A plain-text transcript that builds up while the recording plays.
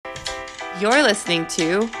You're listening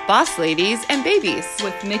to Boss Ladies and Babies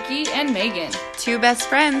with Mickey and Megan, two best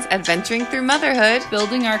friends adventuring through motherhood,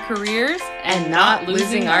 building our careers, and not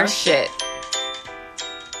losing our shit.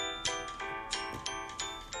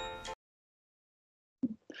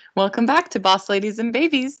 Welcome back to Boss Ladies and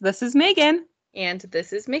Babies. This is Megan. And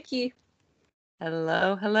this is Mickey.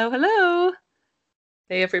 Hello, hello, hello.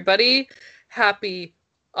 Hey, everybody. Happy...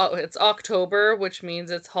 it's October, which means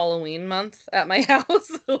it's Halloween month at my house.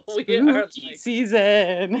 Spooky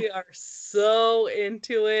season. We are so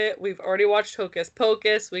into it. We've already watched Hocus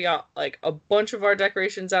Pocus. We got like a bunch of our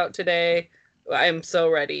decorations out today. I'm so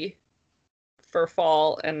ready for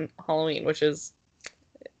fall and Halloween, which is...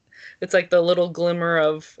 It's like the little glimmer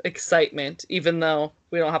of excitement, even though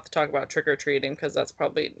we don't have to talk about trick-or-treating because that's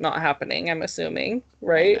probably not happening, I'm assuming,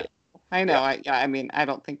 right? I know. I mean, I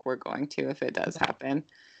don't think we're going to if it does happen.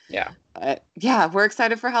 Yeah. But yeah, we're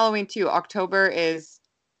excited for Halloween too. October is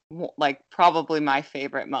like probably my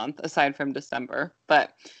favorite month aside from December.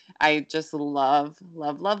 But I just love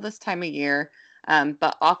this time of year.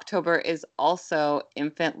 But October is also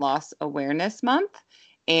Infant Loss Awareness Month.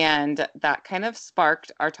 And that kind of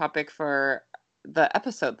sparked our topic for the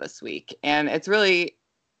episode this week. And it's really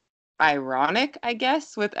ironic, I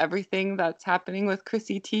guess, with everything that's happening with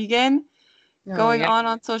Chrissy Teigen going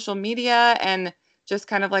on social media and just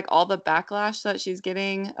kind of like all the backlash that she's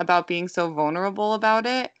getting about being so vulnerable about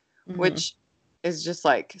it, which is just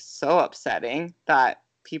like so upsetting that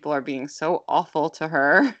people are being so awful to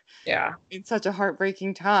her. Yeah. In such a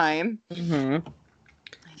heartbreaking time.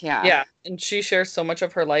 Yeah. And she shares so much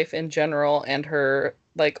of her life in general and her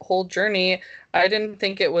like whole journey. I didn't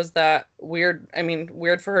think it was that weird. I mean,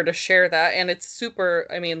 weird for her to share that. And it's super,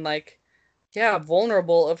 I mean, like, yeah,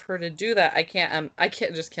 vulnerable of her to do that. I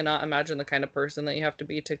cannot imagine the kind of person that you have to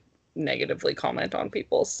be to negatively comment on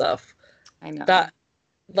people's stuff. I know. That,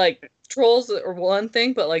 like, trolls are one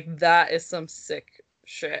thing, but like that is some sick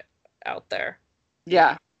shit out there.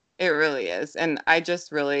 Yeah, it really is. And I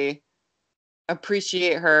just really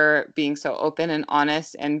appreciate her being so open and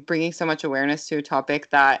honest and bringing so much awareness to a topic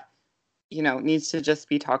that, you know, needs to just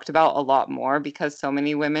be talked about a lot more because so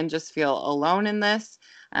many women just feel alone in this.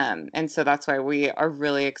 And so that's why we are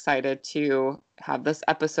really excited to have this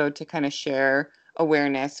episode to kind of share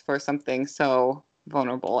awareness for something so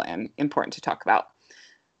vulnerable and important to talk about.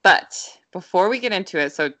 But before we get into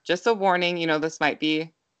it, so just a warning, you know, this might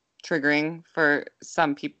be triggering for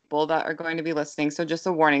some people that are going to be listening. So just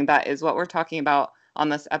a warning, that is what we're talking about on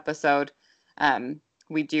this episode.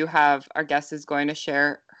 We do have, our guest is going to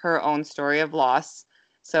share her own story of loss.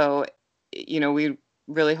 So, you know, we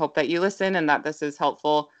really hope that you listen and that this is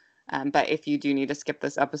helpful. But if you do need to skip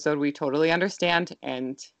this episode, we totally understand.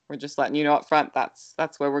 And we're just letting you know up front, that's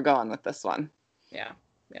where we're going with this one. Yeah.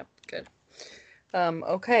 Yep. Good.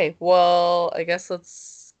 Okay. Well, I guess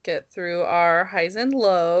let's get through our highs and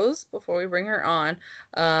lows before we bring her on.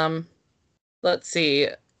 Let's see.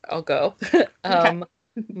 I'll go.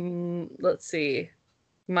 Let's see.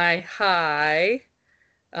 My high.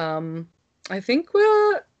 I think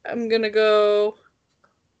I'm gonna go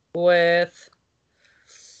with.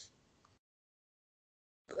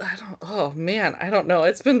 I don't know.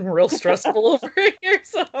 It's been real stressful over here,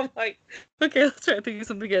 so I'm like, okay, let's try to think of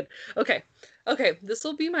something good. Okay, this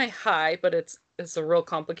will be my high, but it's a real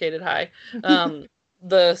complicated high.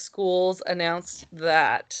 The schools announced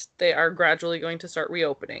that they are gradually going to start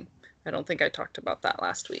reopening. I don't think I talked about that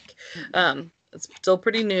last week. It's still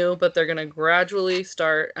pretty new, but they're going to gradually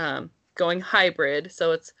start going hybrid.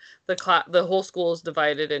 So it's the whole school is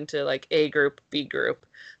divided into like A group, B group.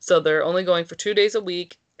 So they're only going for 2 days a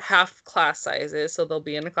week, half class sizes. So they'll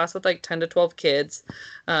be in a class with like 10 to 12 kids.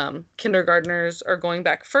 Kindergartners are going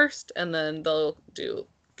back first, and then they'll do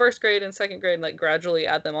first grade and second grade and like gradually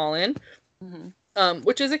add them all in.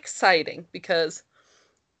 Which is exciting because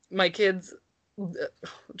my kids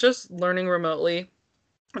just learning remotely,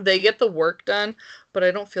 they get the work done, but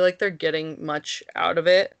I don't feel like they're getting much out of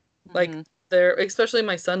it. Like especially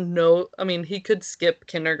my son, he could skip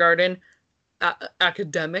kindergarten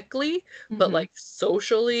academically, but like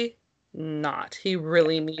socially not. He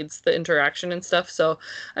really needs the interaction and stuff. So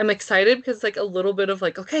I'm excited because like a little bit of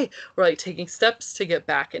like, okay, we're like taking steps to get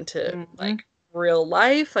back into like real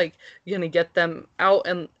life, like you're gonna get them out.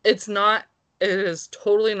 And it is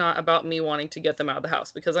totally not about me wanting to get them out of the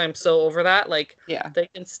house because I'm so over that. Like, they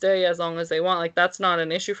can stay as long as they want. Like, that's not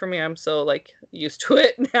an issue for me. I'm so like used to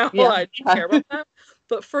it now. I don't care about that.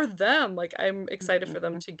 But for them, like, I'm excited for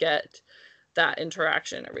them to get that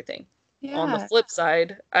interaction and everything. On the flip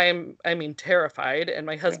side, I'm terrified, and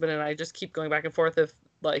my husband and I just keep going back and forth of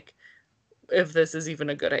like, if this is even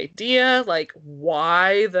a good idea. Like,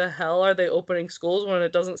 why the hell are they opening schools when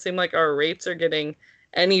it doesn't seem like our rates are getting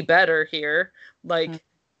any better here? Like,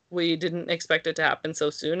 we didn't expect it to happen so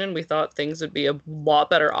soon, and we thought things would be a lot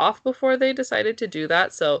better off before they decided to do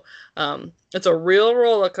that. So, it's a real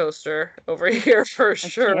roller coaster over here for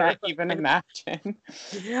sure. I can't even imagine.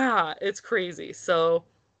 Yeah, it's crazy. So,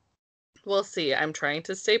 we'll see. I'm trying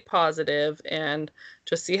to stay positive and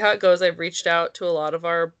just see how it goes. I've reached out to a lot of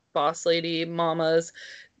our boss lady mamas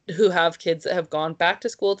who have kids that have gone back to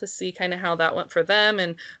school to see kind of how that went for them,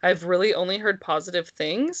 and I've really only heard positive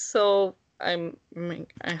things. So I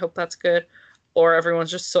hope that's good. Or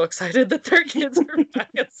everyone's just so excited that their kids are back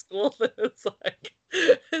at school that it's like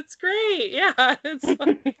it's great. Yeah, it's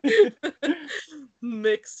like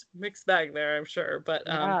mixed bag there, I'm sure. But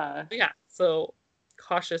yeah, so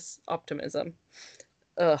cautious optimism.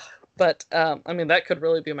 Ugh. But I mean that could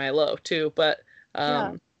really be my low too. But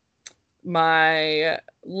my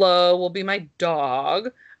low will be my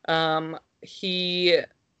dog. He,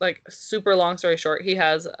 like, super long story short, he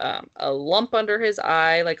has a lump under his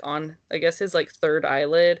eye, like on, I guess, his like third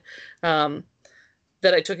eyelid. That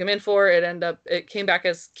I took him in for. It came back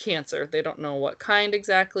as cancer. They don't know what kind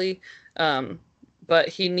exactly. But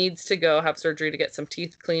he needs to go have surgery to get some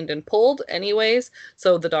teeth cleaned and pulled anyways.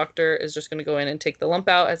 So the doctor is just going to go in and take the lump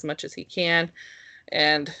out as much as he can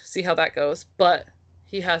and see how that goes. But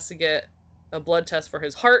he has to get a blood test for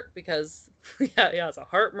his heart because he has a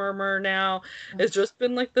heart murmur now. It's just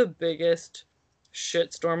been like the biggest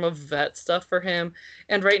shitstorm of vet stuff for him.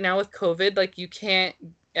 And right now with COVID, like, you can't,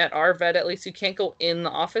 at our vet at least, you can't go in the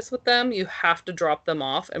office with them. You have to drop them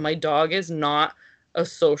off. And my dog is not a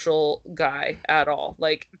social guy at all.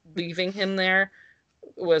 Like, leaving him there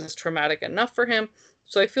was traumatic enough for him.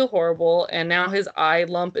 So I feel horrible. And now his eye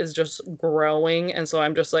lump is just growing. And so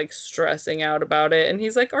I'm just like stressing out about it. And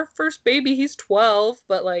he's like our first baby. He's 12,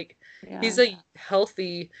 but like he's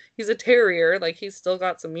a terrier. Like, he's still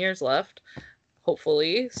got some years left,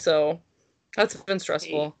 hopefully. So that's been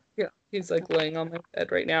stressful. Yeah. He's like laying on my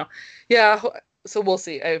bed right now. Yeah. So we'll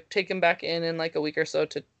see. I take him back in like a week or so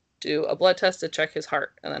to do a blood test to check his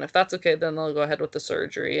heart. And then if that's okay, then they'll go ahead with the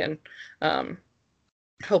surgery. And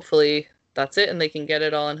hopefully that's it and they can get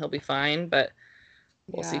it all and he'll be fine. But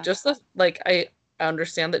we'll see. Just I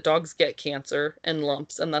understand that dogs get cancer and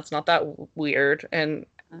lumps, and that's not that weird. And,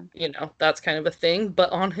 you know, that's kind of a thing.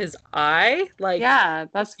 But on his eye, like... Yeah,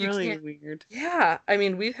 that's really weird. Yeah. I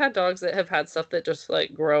mean, we've had dogs that have had stuff that just,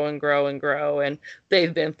 like, grow and grow and grow, and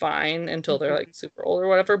they've been fine until they're, like, super old or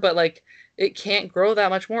whatever. But, like, it can't grow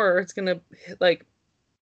that much more. It's going to, like,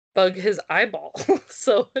 bug his eyeball.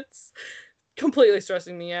 So it's completely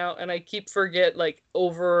stressing me out, and I keep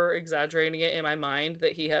over exaggerating it in my mind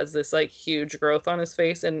that he has this like huge growth on his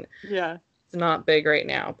face, and it's not big right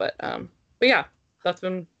now, but yeah, that's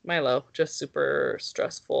been my low. Just super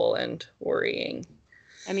stressful and worrying.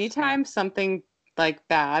 Anytime something like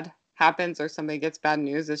bad happens or somebody gets bad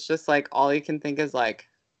news, it's just like all you can think is like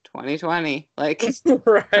 2020, like right?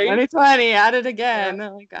 2020 at it again.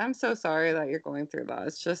 Like, I'm so sorry that you're going through that.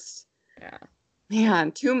 It's just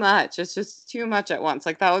man, too much. It's just too much at once.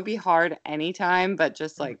 Like, that would be hard anytime, but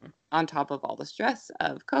just like on top of all the stress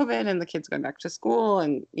of COVID and the kids going back to school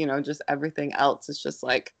and, you know, just everything else, it's just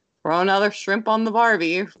like throw another shrimp on the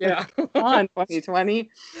Barbie. Yeah. On 2020.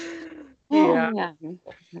 Yeah.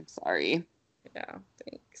 I'm sorry. Yeah,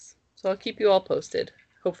 thanks. So I'll keep you all posted.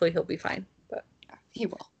 Hopefully he'll be fine. But yeah, he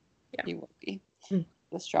will. Yeah. He will be.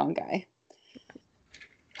 A strong guy.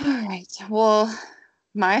 All right. Well,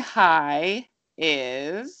 my high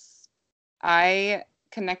is I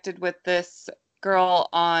connected with this girl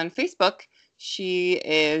on Facebook. She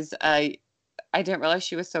is I didn't realize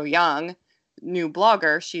she was so young, new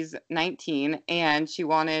blogger. She's 19, and she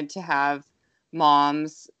wanted to have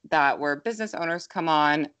moms that were business owners come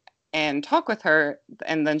on and talk with her,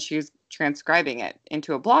 and then she's transcribing it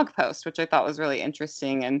into a blog post, which I thought was really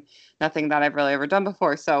interesting and nothing that I've really ever done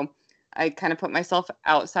before. So I kind of put myself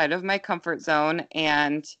outside of my comfort zone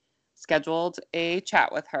and scheduled a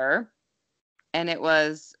chat with her, and it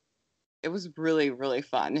was really, really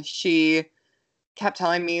fun. She kept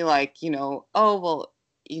telling me, like, you know, oh, well,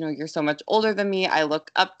 you know, you're so much older than me. I look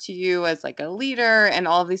up to you as like a leader and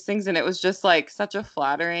all of these things. And it was just like such a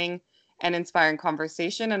flattering and inspiring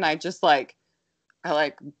conversation. And I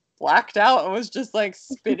blacked out and was just like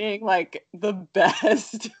spitting like the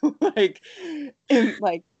best, like,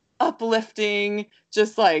 like uplifting,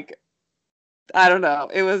 just like, I don't know.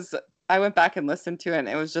 I went back and listened to it, and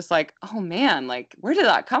it was just like, oh man, like, where did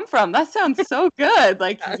that come from? That sounds so good.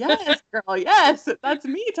 Like, yes, girl, yes, that's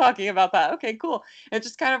me talking about that. Okay, cool. It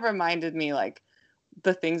just kind of reminded me, like,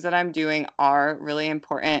 the things that I'm doing are really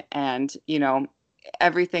important, and, you know,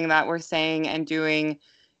 everything that we're saying and doing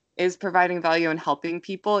is providing value and helping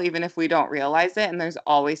people, even if we don't realize it. And there's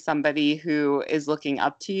always somebody who is looking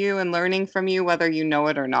up to you and learning from you, whether you know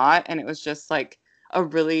it or not. And it was just like a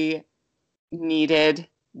really needed,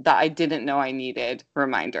 that I didn't know I needed,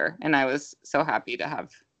 reminder. And I was so happy to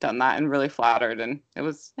have done that and really flattered. And it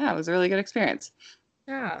was a really good experience.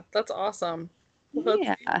 Yeah, that's awesome.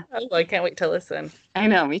 Yeah. I can't wait to listen. I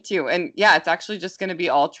know, me too. And yeah, it's actually just going to be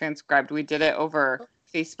all transcribed. We did it over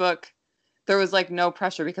Facebook. There was like no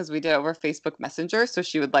pressure because we did it over Facebook Messenger. So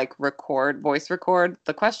she would like voice record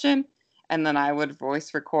the question, and then I would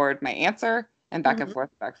voice record my answer, and back and forth,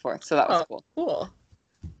 back and forth. So that was cool. Cool.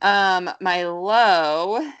 My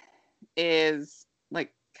low is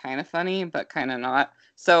like kind of funny, but kind of not.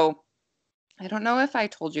 So I don't know if I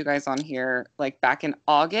told you guys on here, like back in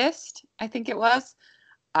August, I think it was,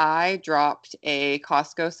 I dropped a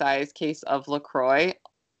Costco size case of LaCroix,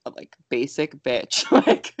 like basic bitch.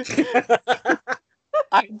 Like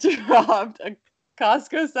I dropped a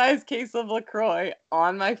Costco size case of LaCroix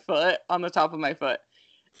on my foot, on the top of my foot.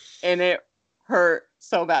 And it hurt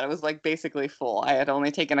so bad. It was like basically full. I had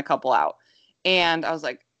only taken a couple out. And I was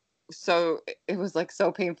like, it was like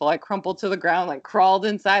so painful. I crumpled to the ground, like crawled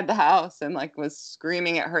inside the house and like was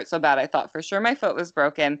screaming. It hurt so bad. I thought for sure my foot was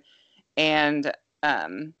broken. And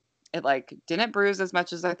it like didn't bruise as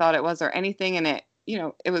much as I thought it was or anything. And it, you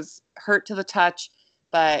know, it was hurt to the touch,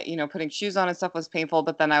 but, you know, putting shoes on and stuff was painful.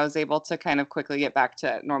 But then I was able to kind of quickly get back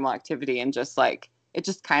to normal activity, and just like, it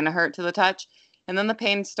just kind of hurt to the touch. And then the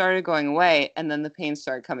pain started going away, and then the pain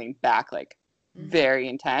started coming back, like very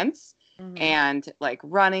intense. And like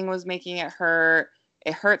running was making it hurt.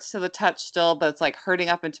 It hurts to the touch still, but it's like hurting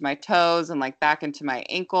up into my toes and like back into my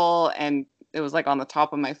ankle. And it was like on the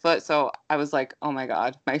top of my foot. So I was like, oh my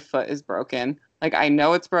God, my foot is broken. Like, I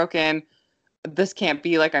know it's broken. This can't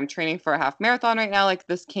be, like, I'm training for a half marathon right now. Like,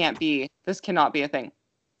 this cannot be a thing.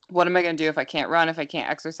 What am I going to do if I can't run? If I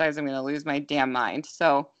can't exercise, I'm going to lose my damn mind.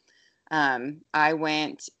 So I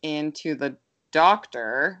went into the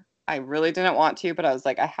doctor. I really didn't want to, but I was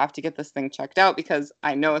like, I have to get this thing checked out because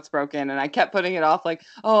I know it's broken. And I kept putting it off, like,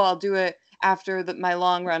 oh, I'll do it after my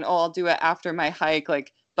long run. Oh, I'll do it after my hike.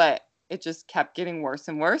 Like, but it just kept getting worse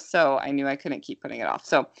and worse. So I knew I couldn't keep putting it off.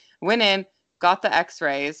 So went in, got the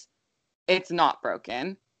x-rays. It's not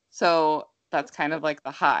broken. So that's kind of like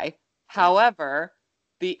the high. However,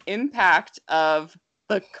 the impact of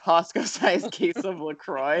the Costco sized case of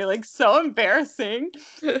LaCroix, like, so embarrassing.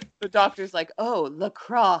 The doctor's like, oh,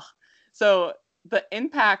 LaCroix. So the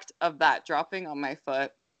impact of that dropping on my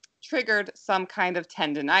foot triggered some kind of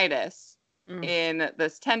tendinitis in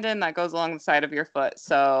this tendon that goes along the side of your foot.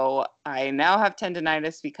 So I now have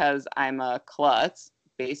tendinitis because I'm a klutz,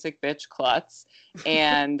 basic bitch klutz,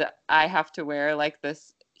 and I have to wear like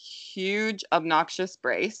this huge obnoxious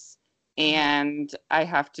brace, and I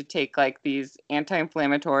have to take like these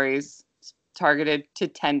anti-inflammatories targeted to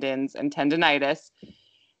tendons and tendinitis.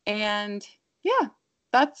 And yeah,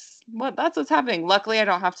 that's what's happening. Luckily, I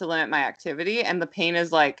don't have to limit my activity, and the pain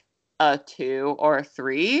is like a 2 or a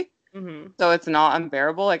 3. So it's not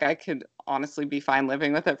unbearable. Like, I could honestly be fine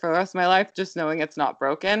living with it for the rest of my life, just knowing it's not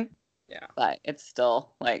broken. Yeah. But it's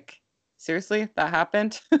still like, seriously, that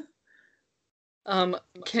happened?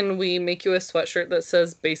 Can we make you a sweatshirt that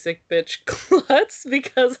says basic bitch klutz?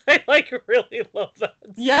 Because I like really love that.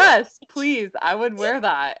 Yes, please. I would wear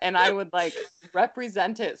that, and I would like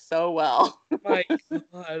represent it so well. My God.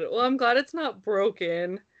 Well, I'm glad it's not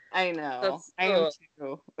broken. I know. I am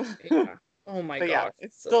too. Yeah. Oh my But gosh. yeah,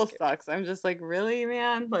 it still sucks. I'm just like, really,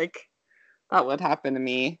 man? Like, that would happen to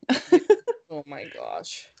me. Oh my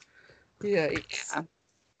gosh. Yikes.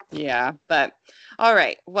 Yeah, but all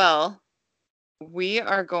right. Well, we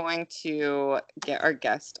are going to get our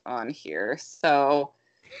guest on here. So,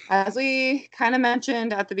 as we kind of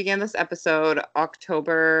mentioned at the beginning of this episode,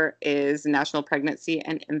 October is National Pregnancy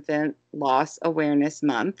and Infant Loss Awareness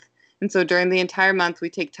Month. And so during the entire month, we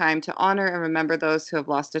take time to honor and remember those who have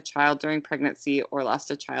lost a child during pregnancy or lost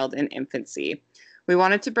a child in infancy. We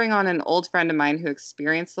wanted to bring on an old friend of mine who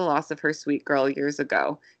experienced the loss of her sweet girl years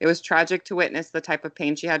ago. It was tragic to witness the type of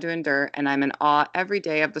pain she had to endure, and I'm in awe every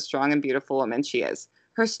day of the strong and beautiful woman she is.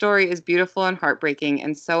 Her story is beautiful and heartbreaking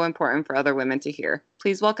and so important for other women to hear.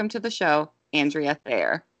 Please welcome to the show, Andrea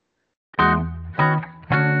Thayer.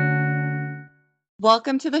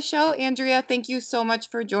 Welcome to the show, Andrea. Thank you so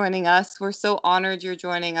much for joining us. We're so honored you're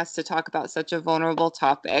joining us to talk about such a vulnerable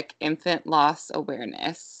topic, infant loss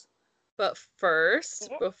awareness. But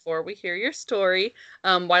first, before we hear your story,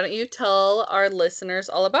 why don't you tell our listeners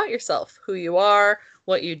all about yourself, who you are,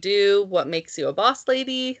 what you do, what makes you a boss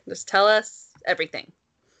lady. Just tell us everything.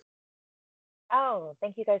 Oh,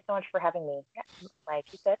 thank you guys so much for having me. Yeah, like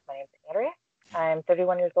you said, my name is Andrea. I'm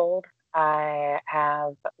 31 years old. I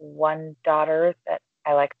have one daughter that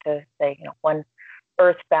I like to say, one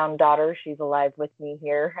earthbound daughter. She's alive with me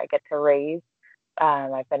here. I get to raise.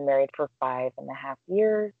 I've been married for 5.5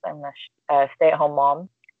 years. I'm a stay-at-home mom.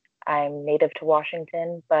 I'm native to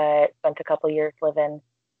Washington, but spent a couple years living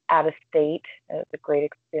out of state. It was a great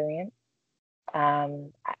experience.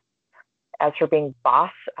 Um, as for being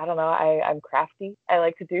boss, I don't know. I'm crafty. I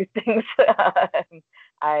like to do things.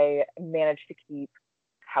 I managed to keep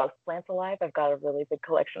houseplants alive. I've got a really big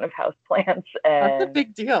collection of houseplants, That's a and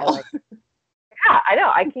big deal. yeah, I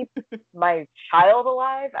know. I keep my child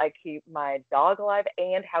alive. I keep my dog alive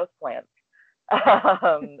and houseplants.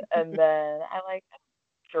 And then I like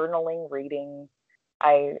journaling, reading.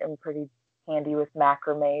 I am pretty handy with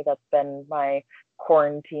macrame. That's been my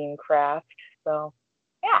quarantine craft. So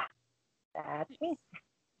yeah, that's me.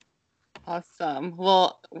 Awesome.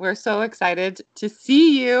 Well, we're so excited to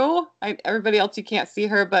see you. Everybody else, you can't see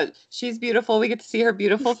her, but she's beautiful. We get to see her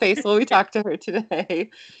beautiful face while we talk to her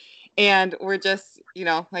today. And we're just,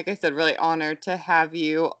 like I said, really honored to have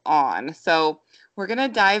you on. So we're going to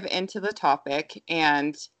dive into the topic.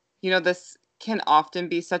 And, this can often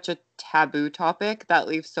be such a taboo topic that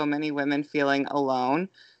leaves so many women feeling alone.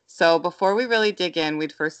 So before we really dig in,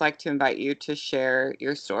 we'd first like to invite you to share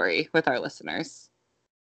your story with our listeners.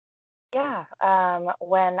 Yeah.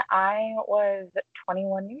 When I was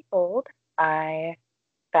 21 years old, I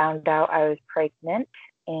found out I was pregnant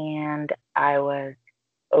and I was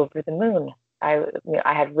over the moon. I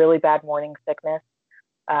had really bad morning sickness,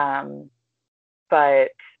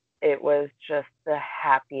 but it was just the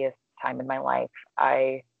happiest time in my life.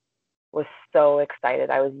 I was so excited.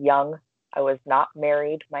 I was young. I was not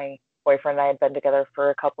married. My boyfriend and I had been together for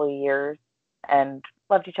a couple of years and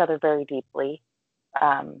loved each other very deeply.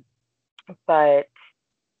 Um, but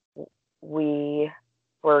we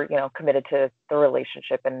were, committed to the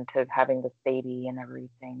relationship and to having this baby and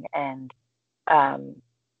everything. And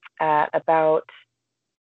at about,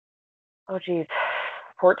 oh geez,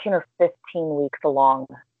 14 or 15 weeks along,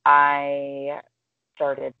 I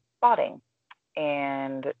started spotting.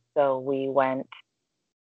 And so we went,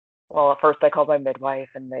 well, at first I called my midwife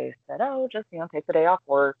and they said, oh, just, take the day off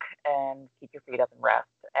work and keep your feet up and rest.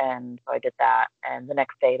 And so I did that. And the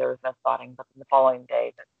next day there was no spotting, but the following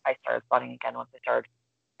day I started spotting again once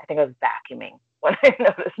I think I was vacuuming when I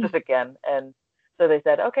noticed it again. And so they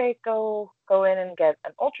said, okay, go in and get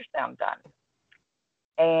an ultrasound done.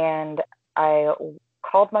 And I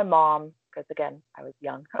called my mom because again, I was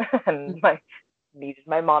young and needed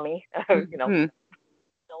my mommy, still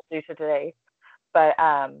do to today. But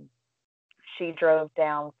she drove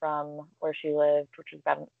down from where she lived, which was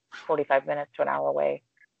about 45 minutes to an hour away,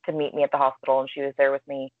 to meet me at the hospital, and she was there with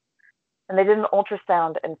me. And they did an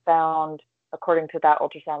ultrasound and found, according to that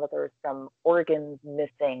ultrasound, that there was some organs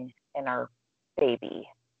missing in our baby.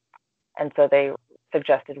 And so they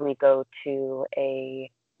suggested we go to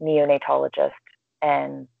a neonatologist.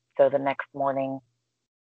 And so the next morning,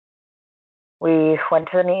 we went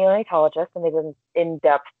to the neonatologist, and they did an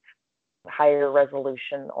in-depth, higher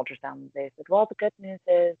resolution ultrasound. They said, well, the good news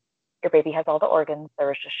is your baby has all the organs. There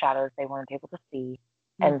was just shadows they weren't able to see.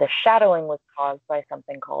 And the shadowing was caused by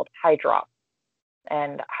something called hydrops.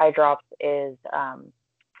 And hydrops is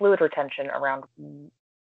fluid retention around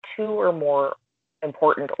 2 or more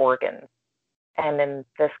important organs. And in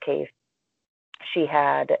this case, she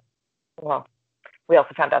had, well, we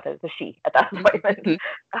also found out that it was a she at that appointment.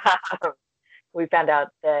 We found out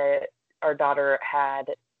that our daughter had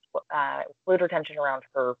fluid retention around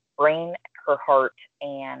her brain, her heart,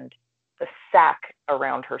 and the sac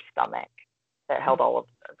around her stomach that held all of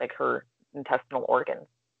her intestinal organs.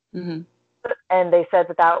 Mm-hmm. And they said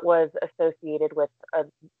that was associated with a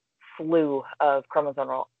slew of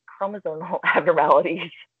chromosomal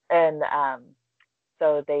abnormalities. And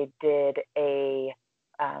so they did a,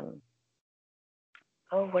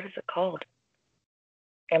 what is it called?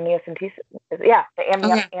 Amniocentesis? Yeah, the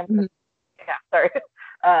amniocentesis. Yeah, sorry.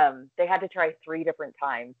 They had to try 3 different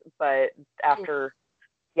times, but after,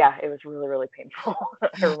 it was really, really painful.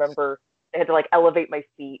 I remember they had to elevate my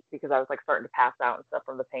feet because I was starting to pass out and stuff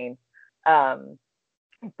from the pain.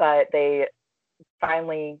 But they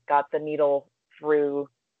finally got the needle through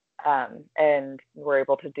and were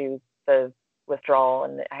able to do the withdrawal,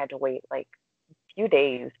 and I had to wait a few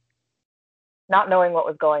days not knowing what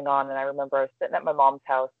was going on. And I remember I was sitting at my mom's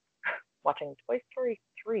house watching Toy Story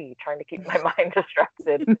 3, trying to keep my mind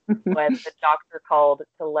distracted when the doctor called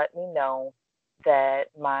to let me know that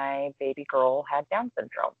my baby girl had Down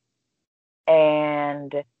syndrome.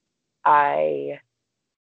 And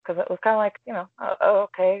because it was kind of like,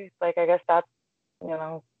 okay, like, I guess that's,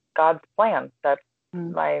 God's plan. That's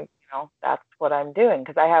that's what I'm doing.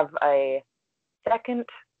 Because I have a second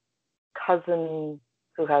cousin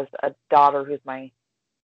who has a daughter who's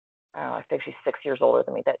I think she's 6 years older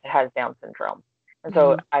than me, that has Down syndrome. And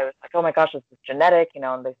so I was like, oh my gosh, this is genetic, and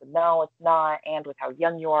they said, no, it's not. And with how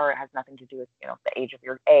young you are, it has nothing to do with, the age of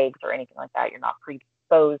your eggs or anything like that. You're not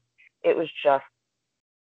predisposed. It was just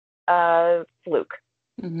a fluke.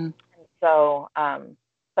 And so,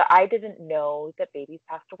 but I didn't know that babies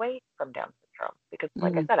passed away from Down syndrome because,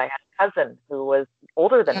 like I said, I had a cousin who was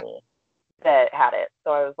older than me that had it.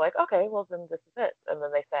 So I was like, okay, well, then this is it. And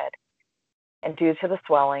then they said, and due to the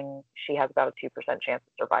swelling, she has about a 2% chance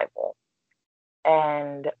of survival.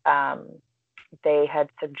 And they had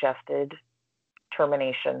suggested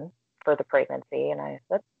termination for the pregnancy. And I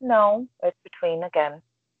said, no, it's between, again,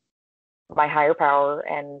 my higher power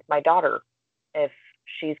and my daughter. If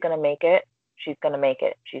she's going to make it, she's going to make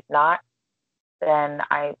it. If she's not, then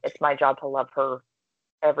it's my job to love her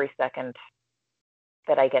every second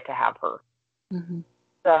that I get to have her.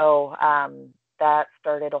 So that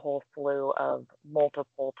started a whole slew of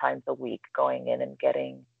multiple times a week going in and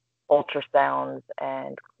getting ultrasounds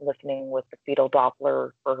and listening with the fetal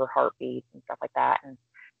Doppler for her heartbeat and stuff like that. And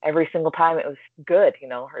every single time it was good, she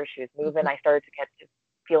was moving. I started to get to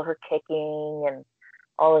feel her kicking and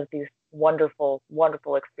all of these wonderful,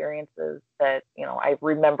 wonderful experiences that, I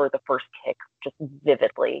remember the first kick just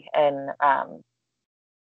vividly. And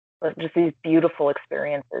just these beautiful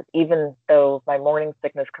experiences, even though my morning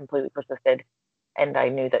sickness completely persisted and I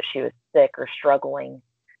knew that she was sick or struggling,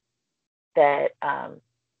 that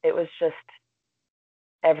it was just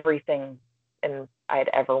everything I'd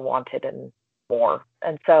ever wanted and more.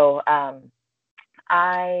 And so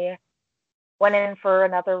I went in for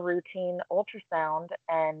another routine ultrasound,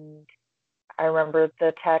 and I remember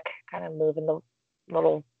the tech kind of moving the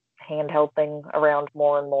little handheld thing around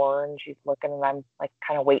more and more, and she's looking, and I'm like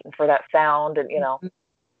kind of waiting for that sound, and and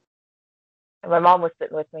my mom was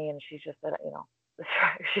sitting with me, and she just said,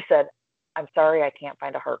 she said, "I'm sorry, I can't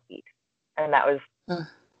find a heartbeat," and that was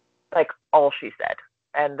like all she said.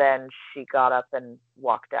 And then she got up and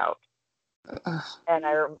walked out. And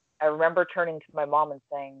I remember turning to my mom and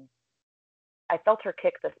saying, "I felt her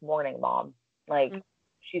kick this morning, Mom. Like,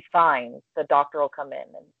 she's fine. The doctor will come in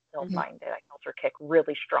and he'll find it. I felt her kick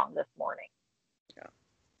really strong this morning." Yeah.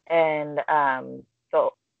 And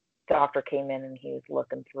so the doctor came in and he was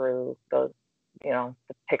looking through those, the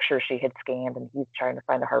pictures she had scanned, and he's trying to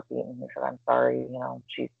find a heartbeat. And he said, "I'm sorry,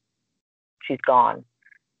 she's gone."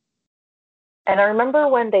 And I remember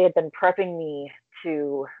when they had been prepping me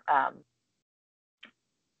to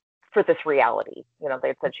for this reality, they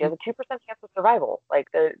had said she has a 2% chance of survival. Like,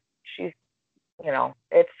 she's,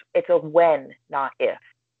 it's a when, not if.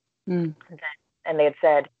 And they had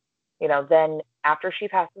said, then after she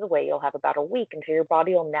passes away, you'll have about a week until your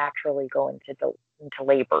body will naturally go into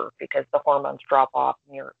labor because the hormones drop off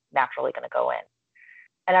and you're naturally going to go in.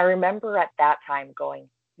 And I remember at that time going,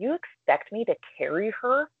 "You expect me to carry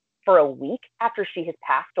her for a week after she has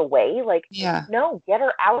passed away? Like, no, get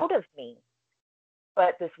her out of me."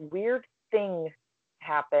 But this weird thing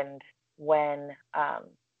happened when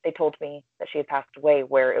they told me that she had passed away,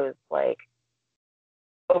 where it was like,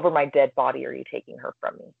 "Over my dead body are you taking her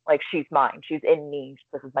from me? Like, she's mine. She's in me.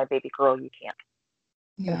 This is my baby girl. You can't."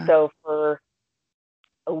 And so for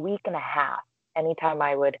a week and a half, anytime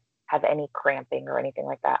I would have any cramping or anything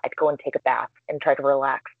like that, I'd go and take a bath and try to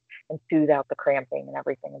relax and soothe out the cramping and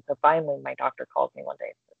everything. And so finally my doctor called me one day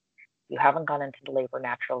and said, "You haven't gone into labor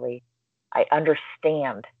naturally. I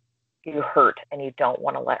understand you hurt and you don't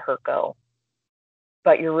want to let her go,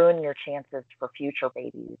 but you're ruining your chances for future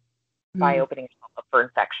babies by opening yourself up for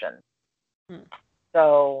infection."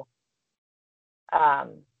 So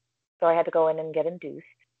I had to go in and get induced,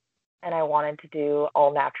 and I wanted to do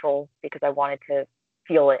all natural because I wanted to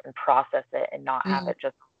feel it and process it and not have it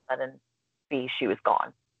just all of a sudden be she was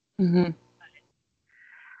gone.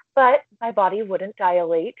 But my body wouldn't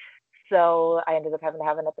dilate, so I ended up having to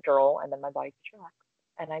have an epidural, and then my body just relaxed,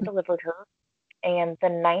 and I delivered her. And the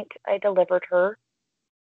night I delivered her,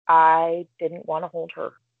 I didn't want to hold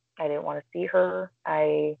her. I didn't want to see her.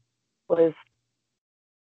 I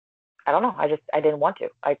don't know. I didn't want to.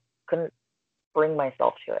 I couldn't bring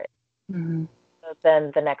myself to it. So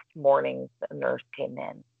then the next morning, the nurse came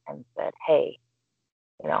in and said, "Hey,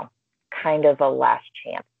 kind of a last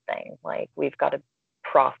chance thing. Like, we've got to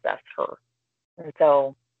process her." And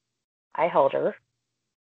so I held her,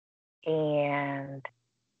 and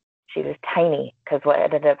she was tiny, because what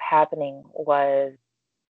ended up happening was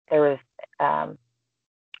there was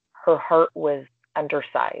her heart was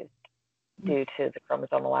undersized due to the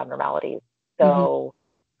chromosomal abnormalities. So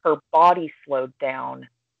her body slowed down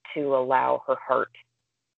to allow her heart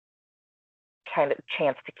kind of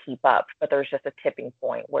chance to keep up, but there was just a tipping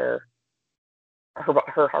point where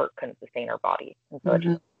her heart couldn't sustain her body, and so it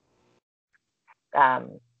just,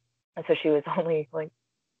 and so she was only like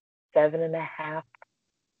 7.5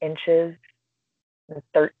 inches and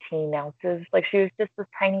 13 ounces. Like, she was just this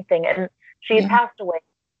tiny thing, and she had passed away.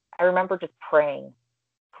 I remember just praying,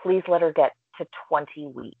 please let her get to 20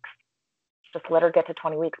 weeks. Just let her get to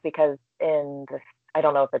 20 weeks, because in this, I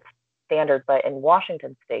don't know if it's standard, but in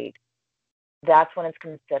Washington State, that's when it's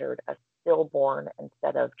considered a stillborn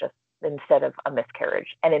instead of a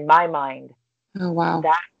miscarriage. And in my mind, oh wow,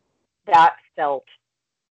 that felt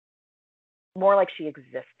more like she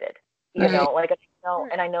existed, you right. know, like,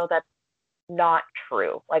 and I know that's not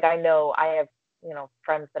true. Like, I know I have,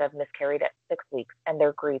 friends that have miscarried at 6 weeks, and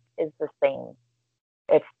their grief is the same.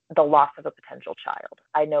 It's the loss of a potential child.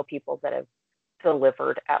 I know people that have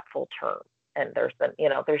delivered at full term, and there's been,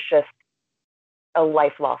 there's just a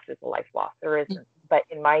life loss is a life loss. There isn't. But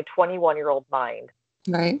in my 21-year-old mind,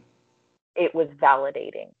 right, it was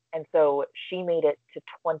validating. And so she made it to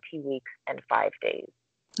 20 weeks and 5 days.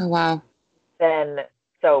 oh wow. Then,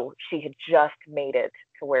 so she had just made it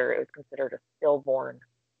to where it was considered a stillborn.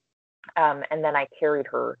 And then I carried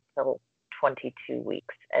her till 22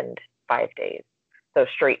 weeks and 5 days. So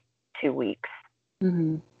straight 2 weeks.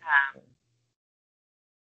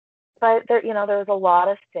 But there was a lot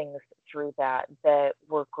of things through that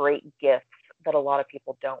were great gifts that a lot of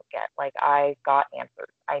people don't get. Like, I got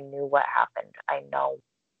answers. I knew what happened. I know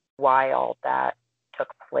why all that took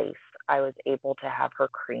place. I was able to have her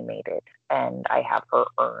cremated, and I have her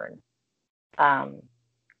urn.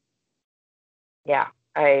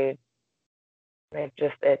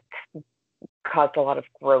 It caused a lot of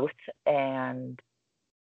growth and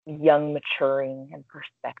young maturing and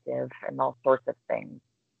perspective and all sorts of things.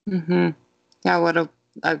 Yeah, what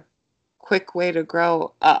a quick way to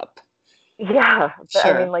grow up. Yeah, but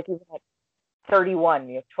sure. I mean, like, even at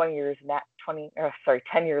 31, 20 years,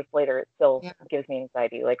 10 years later, it still gives me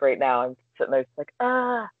anxiety. Like, right now, I'm sitting there, like,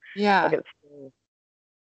 yeah, like, it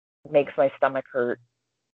makes my stomach hurt.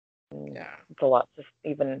 Yeah, it's a lot, just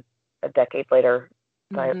even a decade later.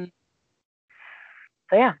 But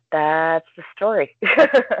so yeah, that's the story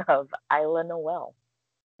of Isla Noel.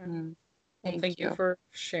 Thank you for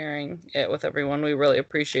sharing it with everyone. We really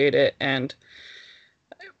appreciate it, and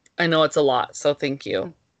I know it's a lot, so thank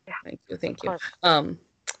you. Yeah, thank you.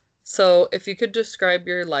 So if you could describe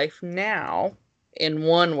your life now in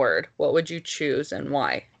one word, what would you choose and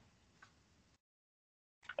why?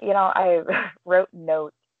 I wrote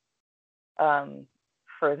notes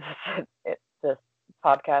for this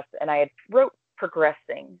podcast, and I wrote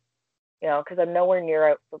progressing, because I'm nowhere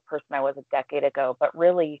near the person I was a decade ago, but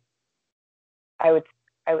really, I would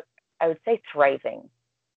say thriving,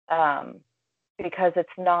 because it's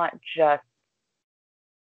not just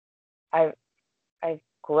I've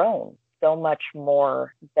grown so much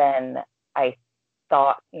more than I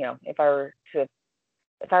thought. If I were to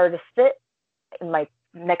sit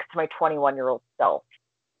next to my 21-year-old self,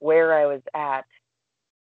 where I was at,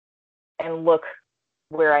 and look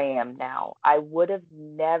where I am now, I would have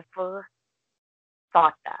never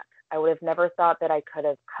thought that. I would have never thought that I could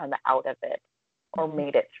have come out of it or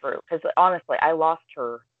made it through. Because honestly, I lost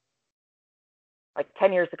her like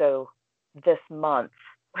 10 years ago. This month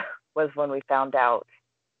was when we found out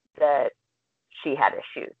that she had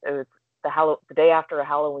issues. It was the day after a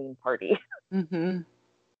Halloween party. And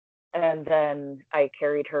then I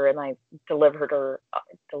carried her, and I delivered her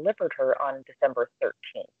on December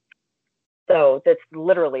 13th. So that's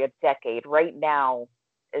literally a decade. Right now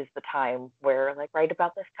is the time where, like, right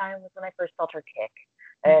about this time was when I first felt her kick.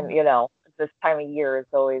 And, this time of year is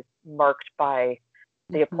always marked by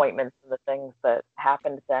the appointments and the things that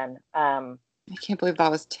happened then. I can't believe that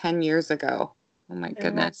was 10 years ago. Oh my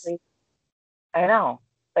goodness. I know.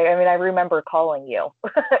 Like, I mean, I remember calling you.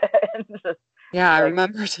 I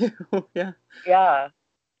remember too. Yeah. Yeah.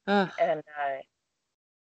 And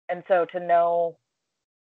so to know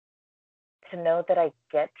that I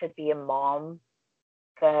get to be a mom,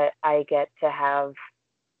 that I get to have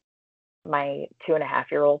my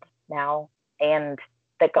 2.5-year-old now, and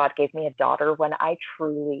that God gave me a daughter when I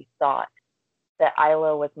truly thought that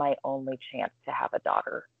Isla was my only chance to have a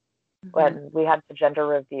daughter. When we had the gender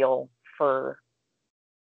reveal for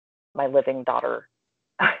my living daughter,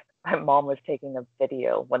 my mom was taking a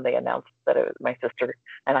video when they announced that it was my sister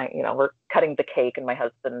and I, we're cutting the cake, and my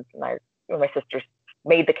husband and I, my sisters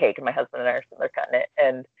made the cake, and my husband and I are sitting there cutting it.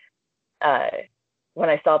 And when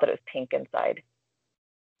I saw that it was pink inside,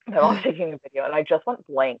 my mom's taking a video, and I just went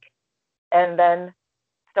blank. And then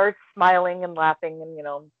started smiling and laughing, and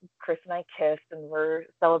Chris and I kissed, and we're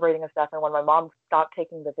celebrating and stuff. And when my mom stopped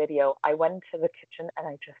taking the video, I went into the kitchen and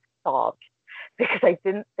I just sobbed because I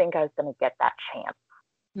didn't think I was going to get that chance.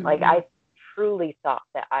 Mm-hmm. Like, I truly thought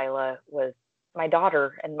that Isla was my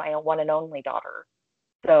daughter and my one and only daughter.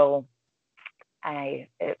 So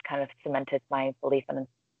it kind of cemented my belief in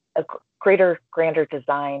a grander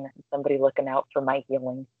design, somebody looking out for my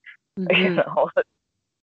healing. Mm-hmm.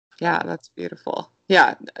 Yeah, that's beautiful.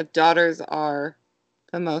 Yeah, daughters are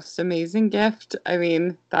the most amazing gift. I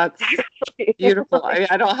mean, that's beautiful.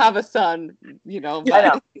 I don't have a son, but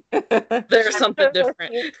I know. There's something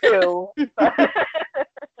different. You too.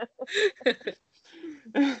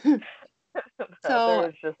 So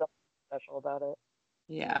there's just something special about it.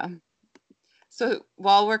 Yeah. So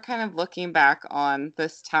while we're kind of looking back on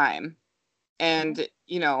this time, and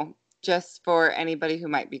just for anybody who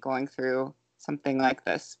might be going through something like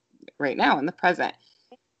this right now in the present,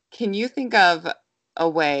 can you think of a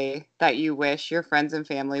way that you wish your friends and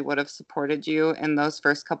family would have supported you in those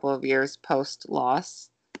first couple of years post loss?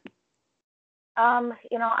 I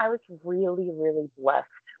was really, really blessed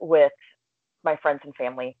with my friends and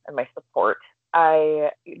family and my support.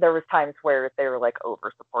 There was times where they were like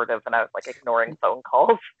over supportive, and I was like ignoring phone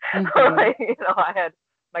calls. Mm-hmm. I had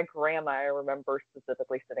my grandma, I remember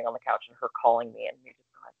specifically sitting on the couch and her calling me, and me just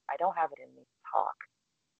going, I don't have it in me to talk.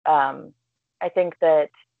 I think that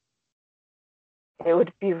it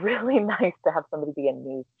would be really nice to have somebody be a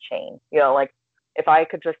news chain. Like if I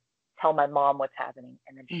could just tell my mom what's happening,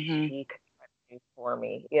 and then mm-hmm. she could do for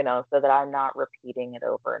me, so that I'm not repeating it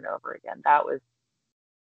over and over again. That was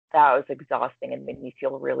exhausting and made me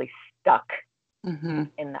feel really stuck mm-hmm.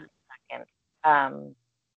 in that second.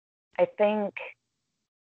 I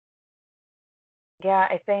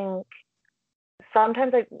think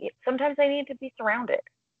sometimes I need to be surrounded.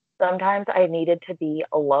 Sometimes I needed to be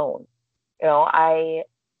alone. And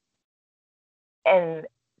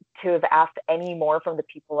to have asked any more from the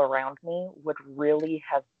people around me would really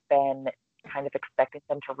have been kind of expecting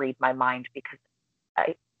them to read my mind, because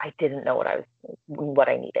I didn't know what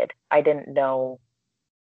I needed. I didn't know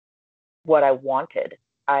what I wanted.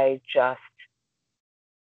 I just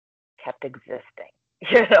kept existing.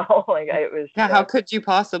 Like it was. Yeah, how could you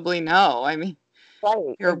possibly know? I mean,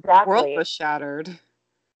 right, your exactly. world was shattered.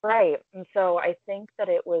 Right, and so I think that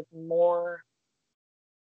it was more.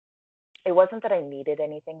 It wasn't that I needed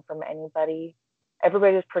anything from anybody.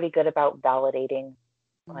 Everybody was pretty good about validating,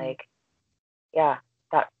 mm-hmm. like, yeah,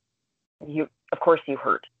 that you. Of course you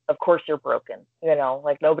hurt. Of course you're broken.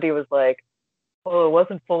 Like nobody was like, oh, it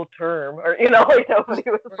wasn't full term, or like nobody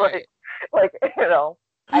was right. like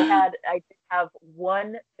I did have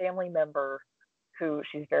one family member who,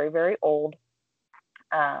 she's very, very old,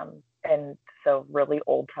 and so really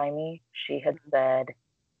old timey. She had said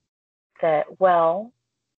that, well,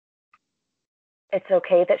 it's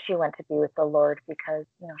okay that she went to be with the Lord, because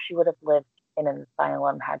she would have lived in an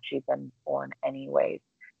asylum had she been born anyways,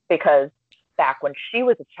 because back when she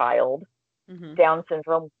was a child, mm-hmm. Down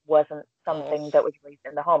syndrome wasn't something that was raised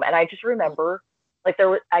in the home. And I just remember, like,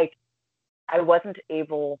 I wasn't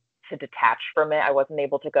able to detach from it. I wasn't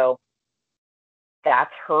able to go,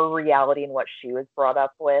 that's her reality and what she was brought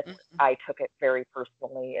up with. Mm-hmm. I took it very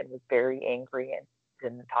personally and was very angry and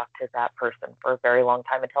didn't talk to that person for a very long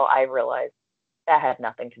time, until I realized that had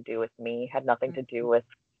nothing to do with me, had nothing mm-hmm. to do with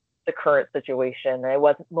the current situation. It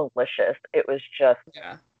wasn't malicious. It was just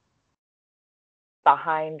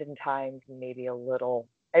behind in times, and maybe a little,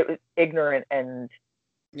 it was ignorant and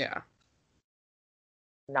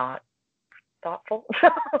not thoughtful.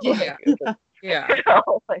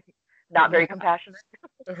 Like, not very compassionate.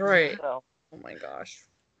 Right. So. Oh my gosh.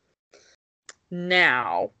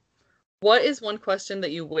 Now, what is one question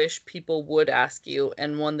that you wish people would ask you,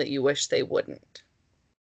 and one that you wish they wouldn't?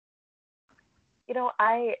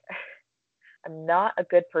 I'm not a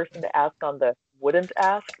good person to ask on the wouldn't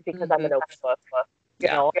ask, because mm-hmm. I'm an open book.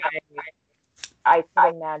 I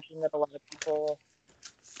can imagine that a lot of people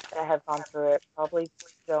that have gone through it probably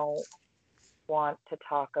don't want to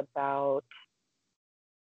talk about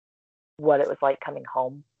what it was like coming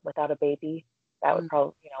home without a baby. That would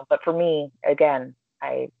probably, but for me, again,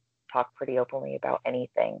 I talk pretty openly about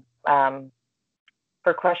anything.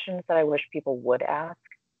 For questions that I wish people would ask,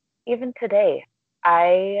 even today,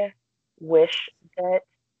 I wish that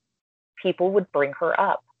people would bring her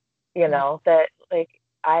up, that, like,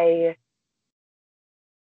 I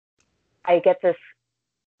get this,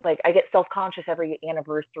 like, I get self-conscious every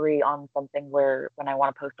anniversary on something where when I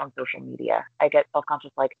want to post on social media, I get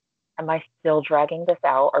self-conscious, like, am I still dragging this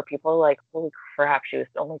out? Are people like, holy crap, she was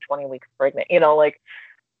only 20 weeks pregnant? Like,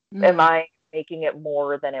 am I making it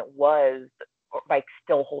more than it was, by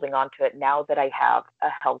still holding on to it now that I have a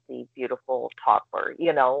healthy, beautiful toddler?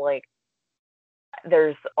 Like,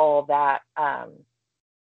 there's all that.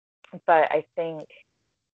 But I think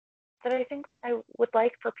I would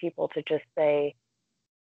like for people to just say,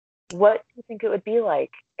 what do you think it would be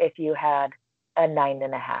like if you had a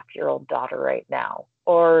 9.5-year-old daughter right now?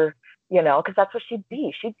 Or, because that's what she'd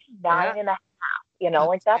be. She'd be 9.5,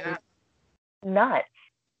 like that's nuts.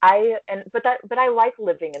 But I like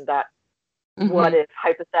living in that what if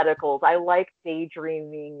hypotheticals. I like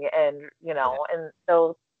daydreaming and, and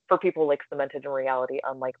so for people like cemented in reality,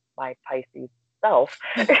 unlike my Pisces self,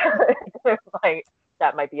 like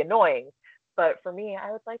that might be annoying. But for me,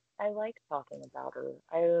 I like talking about her.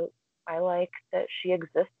 I like that she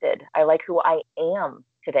existed. I like who I am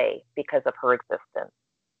today because of her existence.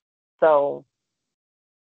 So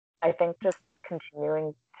I think just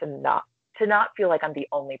continuing to not feel like I'm the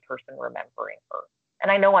only person remembering her.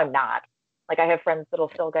 And I know I'm not. Like, I have friends that'll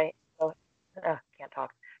still can't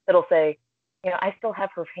talk. That'll say, I still have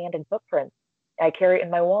her hand and footprints. I carry it in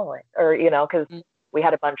my wallet, or because we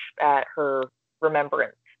had a bunch at her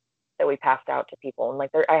remembrance that we passed out to people, and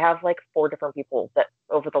like I have like 4 different people that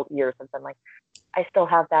over the years have been like, I still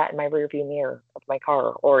have that in my rearview mirror of my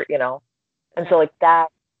car, or and so like that,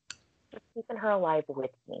 just keeping her alive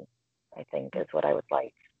with me, I think is what I would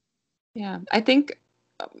like. Yeah, I think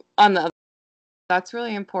that's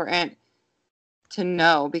really important to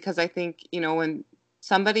know, because I think, when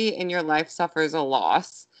somebody in your life suffers a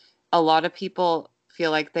loss, a lot of people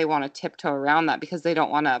feel like they want to tiptoe around that because they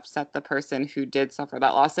don't want to upset the person who did suffer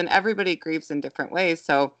that loss. And everybody grieves in different ways.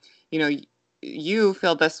 So, you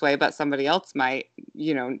feel this way, but somebody else might,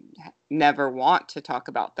 never want to talk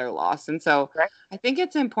about their loss. And so I think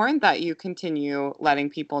it's important that you continue letting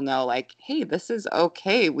people know, like, hey, this is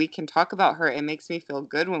okay. We can talk about her. It makes me feel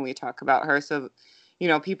good when we talk about her. So,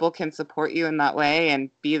 people can support you in that way and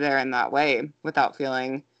be there in that way without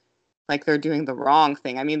feeling like they're doing the wrong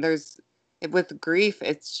thing. I mean, with grief,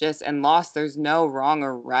 it's just, and loss, there's no wrong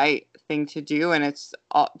or right thing to do. And it's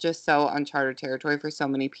just so uncharted territory for so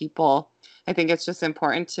many people. I think it's just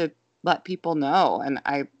important to let people know. And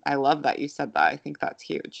I love that you said that. I think that's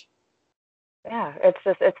huge. Yeah,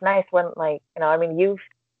 it's nice when, like, I mean,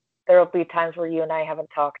 there'll be times where you and I haven't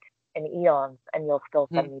talked in eons, and you'll still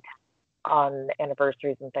send me on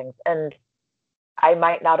anniversaries and things. And I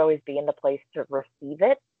might not always be in the place to receive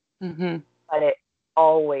it, but it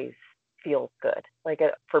always feels good. Like,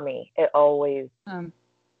 for me, it always,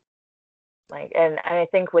 like, and I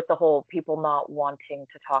think with the whole people not wanting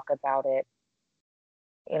to talk about it,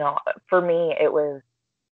 for me, it was,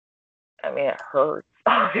 I mean, it hurts,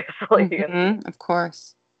 obviously. Of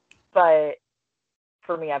course. But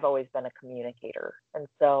for me, I've always been a communicator. And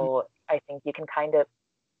so I think you can kind of,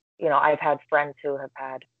 I've had friends who have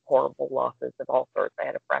had horrible losses of all sorts. I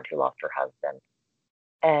had a friend who lost her husband,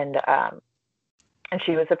 and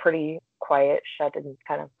she was a pretty quiet, shut-in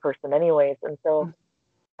kind of person anyways. And so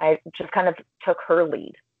I just kind of took her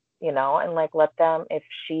lead, and like let them, if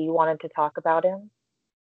she wanted to talk about him,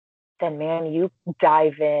 then man, you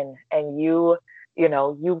dive in and you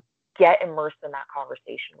get immersed in that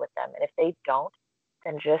conversation with them. And if they don't,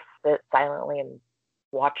 then just sit silently and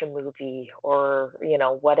watch a movie or,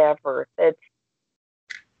 whatever. It's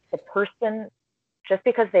the person, just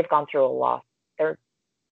because they've gone through a loss,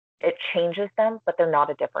 it changes them, but they're not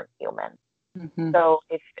a different human. So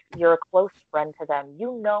if you're a close friend to them,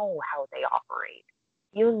 you know how they operate.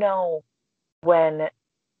 You know when,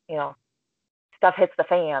 stuff hits the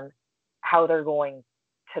fan, how they're going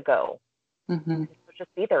to go. So just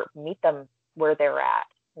either meet them where they're at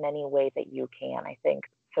in any way that you can, I think,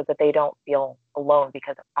 so that they don't feel alone.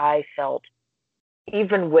 Because I felt,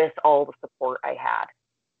 even with all the support I had,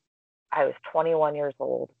 I was 21 years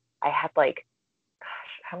old. I had like,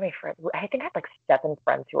 gosh, how many friends? I think I had like 7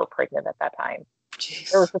 friends who were pregnant at that time.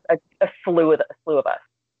 Jeez. There was just a slew of us.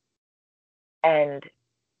 And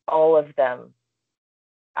all of them,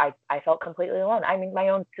 I felt completely alone. I mean, my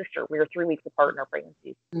own sister, we were 3 weeks apart in our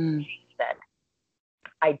pregnancies. She said,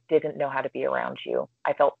 I didn't know how to be around you.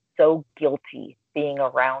 I felt so guilty being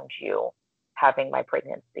around you, having my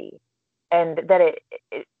pregnancy. And that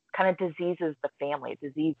it kind of diseases the family,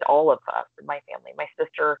 diseased all of us in my family. My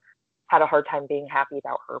sister had a hard time being happy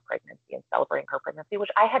about her pregnancy and celebrating her pregnancy, which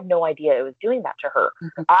I had no idea it was doing that to her.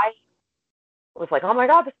 I was like, oh my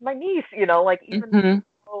God, this is my niece, like even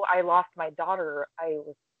oh, I lost my daughter. I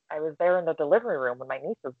was there in the delivery room when my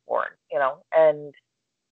niece was born, and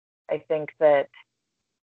I think that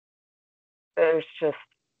there's just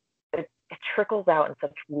it trickles out in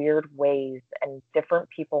such weird ways, and different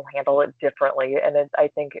people handle it differently. And I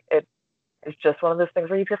think it's just one of those things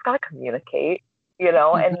where you just gotta communicate,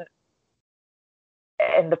 Mhm.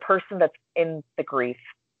 and the person that's in the grief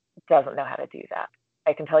doesn't know how to do that.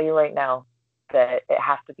 I can tell you right now that it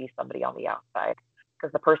has to be somebody on the outside,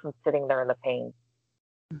 because the person sitting there in the pain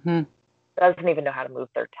Mhm. doesn't even know how to move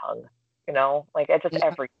their tongue, like it just Yeah.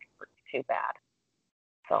 everything's too bad.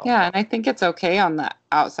 So Yeah, and I think it's okay on the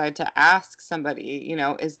outside to ask somebody,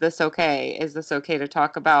 is this okay? Is this okay to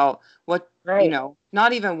talk about what, right,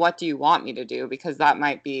 not even what do you want me to do, because that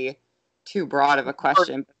might be too broad of a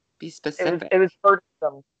question. Be it was specific.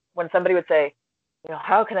 burdensome when somebody would say,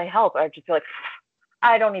 how can I help? I'd just be like,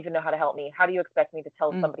 I don't even know how to help me. How do you expect me to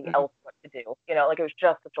tell somebody Mhm. else what to do? Like it was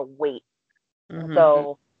just such a weight. Mhm. Mhm.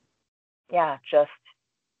 So yeah, just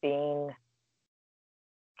being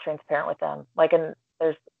transparent with them. Like, and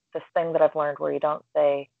there's this thing that I've learned where you don't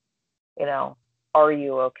say, you know, are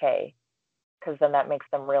you okay? Because then that makes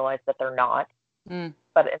them realize that they're not. Mm.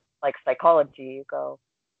 But in like psychology, you go,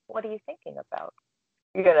 what are you thinking about?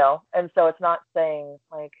 And so it's not saying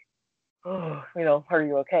like, oh, are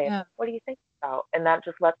you okay? It's Yeah. what are you thinking about? And that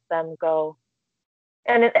just lets them go.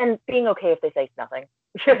 And being okay if they say nothing,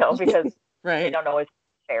 because they Right. don't always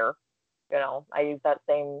care. I use that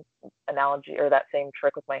same analogy or that same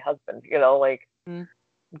trick with my husband. Like Mm.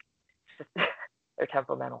 just, they're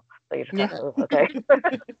temperamental, so you just have Yeah. to okay.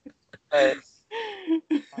 But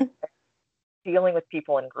dealing with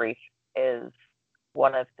people in grief is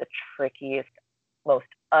one of the trickiest, most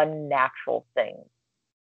unnatural things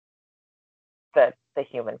that the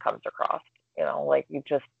human comes across. Like you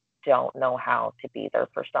just don't know how to be there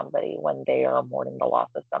for somebody when they are mourning the loss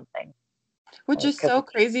of something. Which Like, is because so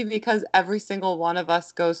crazy because every single one of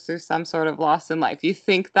us goes through some sort of loss in life. You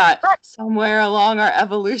think that right, somewhere along our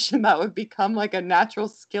evolution that would become like a natural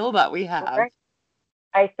skill that we have. right.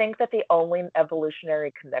 I think that the only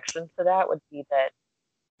evolutionary connection to that would be that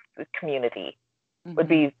the community would Mhm.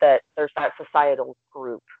 be that there's that societal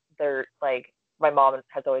group. There, like my mom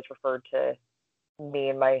has always referred to me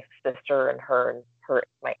and my sister and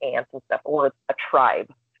my aunts and stuff, or a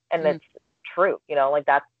tribe, and Mm. it's true. Like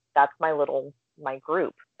that's my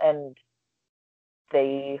group, and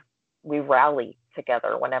they we rally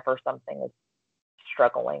together whenever something is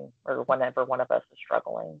struggling or whenever one of us is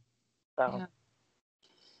struggling. So Yeah.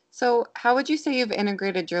 So, how would you say you've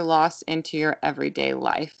integrated your loss into your everyday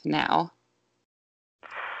life now?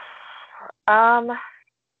 um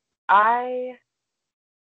I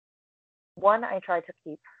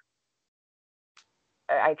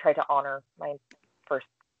I try to honor my first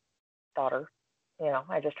daughter.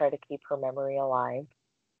 I just try to keep her memory alive.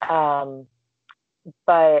 Um,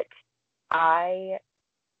 but I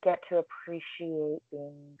get to appreciate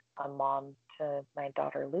being a mom to my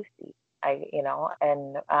daughter Lucy.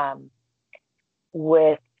 And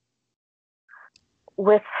with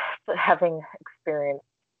with having experienced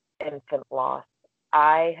infant loss,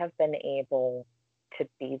 I have been able to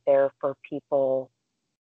be there for people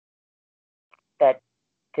that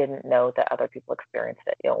didn't know that other people experienced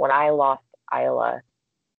it. When I lost Isla,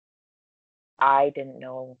 I didn't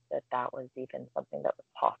know that that was even something that was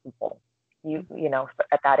possible.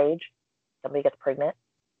 At that age, somebody gets pregnant,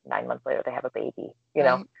 9 months later they have a baby.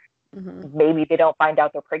 Right. Mhm. Maybe they don't find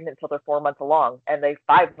out they're pregnant until they're 4 months along, and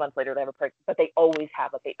 5 months later they have a pregnant, but they always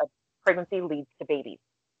have a pregnancy leads to babies.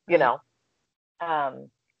 You Right. know,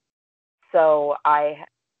 um, so a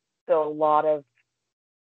lot of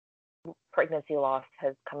pregnancy loss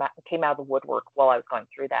came out of the woodwork while I was going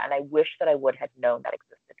through that, and I wish that I would have known that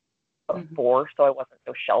existed Mhm. before, so I wasn't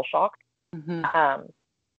so shell shocked. Mhm. Um,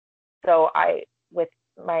 so with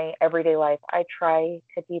my everyday life, I try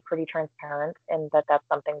to be pretty transparent in that that's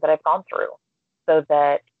something that I've gone through, so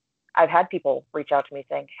that I've had people reach out to me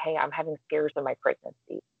saying, "Hey, I'm having scares in my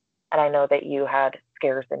pregnancy, and I know that you had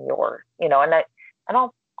scares in yours."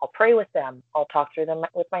 I'll pray with them. I'll talk through them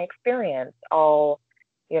with my experience. I'll,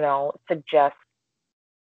 suggest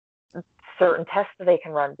certain tests that they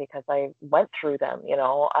can run because I went through them.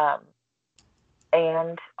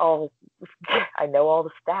 And I know all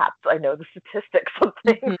the stats. I know the statistics of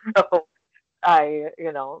things. Mhm. So I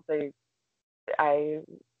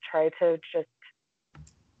try to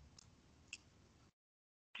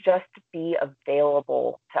just be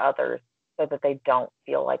available to others so that they don't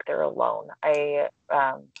feel like they're alone. I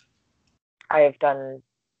have done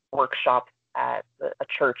workshops at a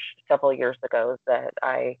church several years ago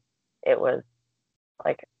it was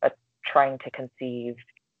like trying to conceive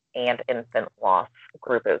and infant loss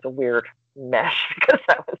group. It was a weird mesh because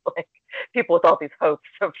I was like people with all these hopes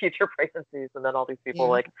of future pregnancies, and then all these people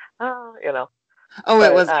Yeah. like, you know. Oh,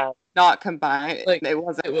 But, it was not combined. Like, it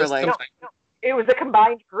wasn't it for was like. no, it was a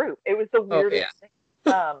combined group. It was the Oh, weirdest yeah.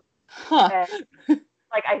 thing. Huh. And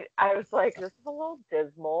like I was like, this is a little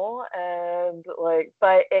dismal, and like,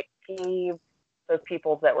 but it gave those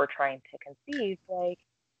people that were trying to conceive, like,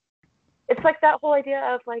 it's like that whole idea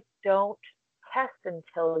of like, don't test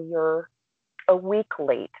until you're a week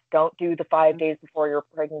late. Don't do the 5 days before your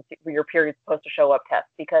pregnancy, your period's supposed to show up test,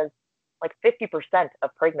 because like 50%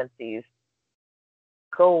 of pregnancies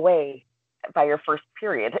go away by your first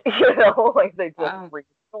period. You know, like they just Wow.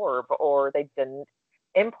 reabsorb, or they didn't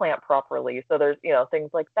implant properly. So there's,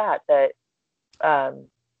 things like that.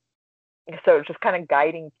 So just kind of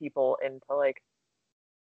guiding people into like,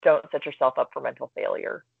 don't set yourself up for mental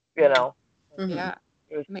failure. Mhm. Yeah,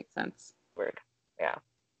 It was makes sense. weird. Yeah.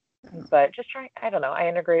 But just trying, I don't know. I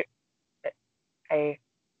integrate. It's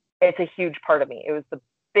a huge part of me. It was the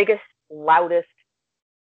biggest, loudest,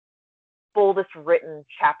 boldest written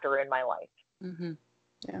chapter in my life. Mm-hmm.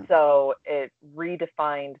 Yeah. So it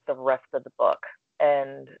redefined the rest of the book,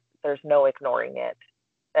 and there's no ignoring it.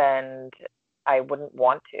 And I wouldn't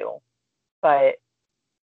want to, but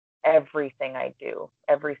everything I do,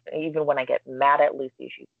 even when I get mad at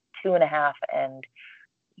Lucy, she's 2.5, and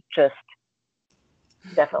just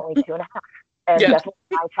definitely 2.5, and Yeah. definitely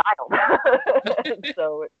my child.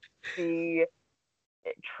 So it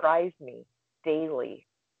tries me daily,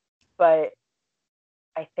 but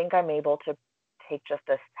I think I'm able to take just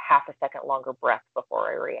a half a second longer breath before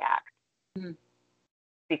I react, Mhm.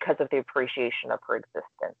 because of the appreciation of her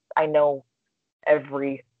existence. I know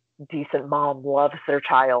every decent mom loves their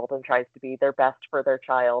child and tries to be their best for their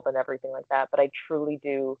child and everything like that, but I truly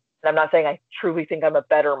do. And I'm not saying I truly think I'm a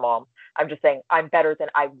better mom. I'm just saying I'm better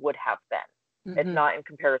than I would have been. It's Mm-hmm. not in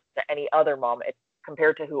comparison to any other mom. It's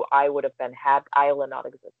compared to who I would have been had Isla not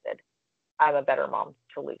existed. I'm a better mom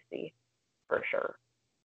to Lucy, for sure.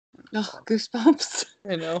 Oh, goosebumps.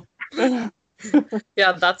 I know.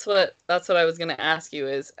 Yeah, that's what I was gonna ask you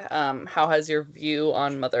is, how has your view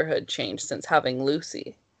on motherhood changed since having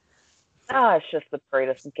Lucy? It's just the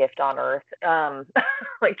greatest gift on earth.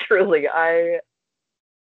 Like truly, I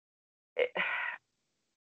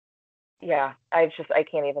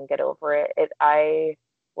can't even get over it. I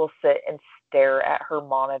will sit and stare at her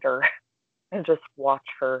monitor and just watch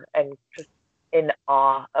her, and just in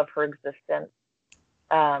awe of her existence.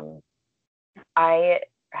 I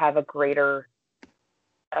have a greater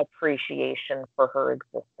appreciation for her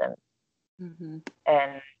existence, Mm-hmm.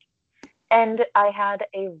 and I had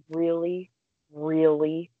a really,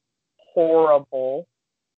 really horrible,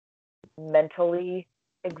 mentally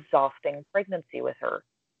exhausting pregnancy with her,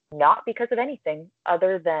 not because of anything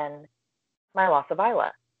other than my loss of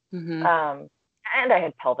Isla. Mm-hmm. And I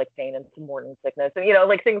had pelvic pain and some morning sickness, and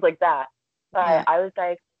like things like that. But Yeah. I was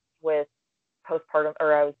diagnosed with postpartum,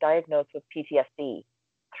 or I was diagnosed with PTSD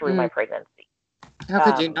through my pregnancy. How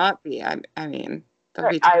could you not be? I mean,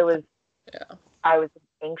 that'd be I tough. was Yeah. I was an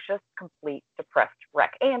anxious, complete, depressed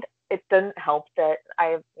wreck, and it didn't help that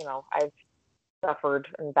I've suffered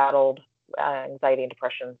and battled anxiety and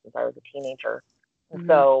depression since I was a teenager. And Mhm.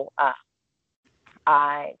 so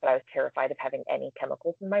I was terrified of having any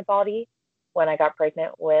chemicals in my body when I got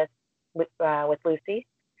pregnant with Lucy.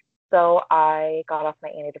 So I got off my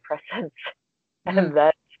antidepressants, and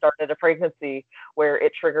that started a pregnancy where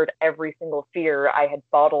it triggered every single fear I had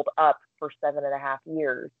bottled up for 7.5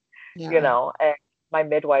 years. Yeah. And my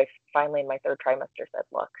midwife finally in my third trimester said,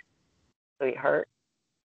 "Look, sweetheart,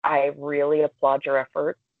 I really applaud your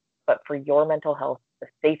effort, but for your mental health, the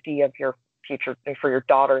safety of your future, for your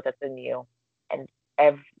daughter that's in you, and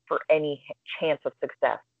for any chance of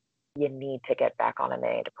success, you need to get back on an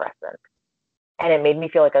antidepressant." And it made me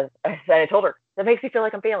feel like I told her, that makes me feel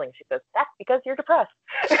like I'm failing. She says, "That's because you're depressed."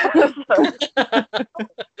 So,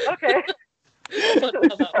 okay.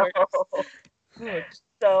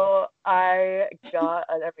 So I got,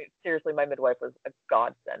 seriously, my midwife was a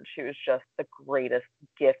godsend. She was just the greatest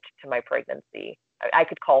gift to my pregnancy. I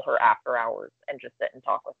could call her after hours and just sit and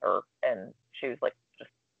talk with her, and she was like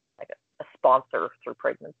just like a sponsor through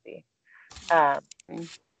pregnancy. But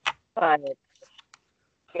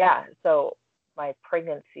yeah, so my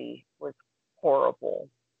pregnancy was horrible,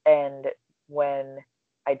 and when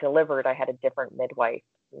I delivered, I had a different midwife.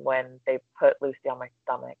 When they put Lucy on my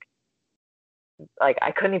stomach, like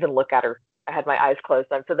I couldn't even look at her. I had my eyes closed.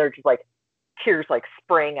 I'm so they're just like tears like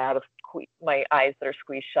spraying out of my eyes that are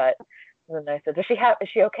squeezed shut. And then I said, "Is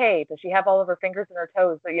she okay? Does she have all of her fingers and her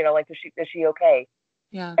toes? Like, is she okay?"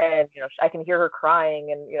 Yeah. And, I can hear her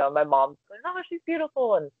crying, and, my mom's like, oh, she's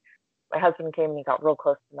beautiful. And my husband came and he got real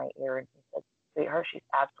close to my ear and he said, sweetheart, she's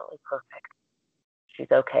absolutely perfect.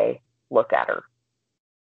 She's okay. Look at her.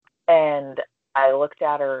 And I looked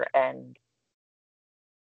at her, and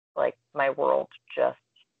like my world just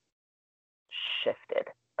shifted.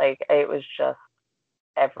 Like it was just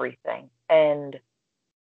everything. And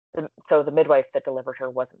so the midwife that delivered her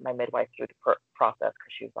wasn't my midwife through the process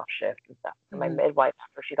because she was off shift and stuff. So my midwife,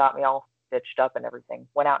 after she got me all stitched up and everything,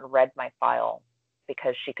 went out and read my file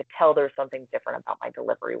because she could tell there was something different about my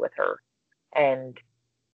delivery with her. And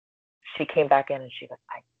she came back in and she goes,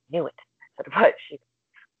 I knew it. I said, what?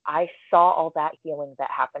 I saw all that healing that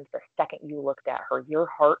happened the second you looked at her. Your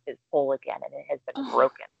heart is full again and it has been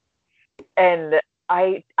broken. And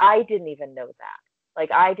I didn't even know that.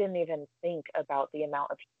 Like, I didn't even think about the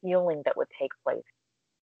amount of healing that would take place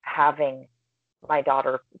having my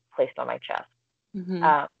daughter placed on my chest.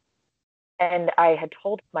 And I had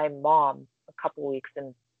told my mom a couple of weeks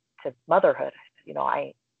into motherhood,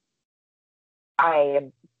 I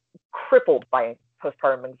am crippled by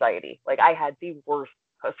postpartum anxiety. Like, I had the worst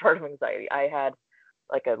postpartum anxiety. I had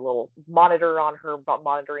like a little monitor on her,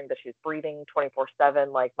 monitoring that she's breathing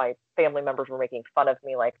 24/7. Like, my family members were making fun of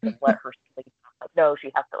me, like, to let her sleep. Like, no,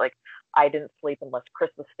 she has to, like, I didn't sleep unless Chris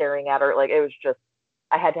was staring at her. Like, it was just,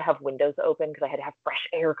 I had to have windows open because I had to have fresh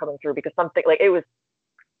air coming through because something, like, it was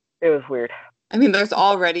weird. I mean, there's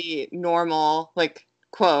already normal, like,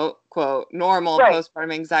 quote, normal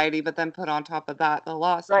postpartum anxiety, but then put on top of that the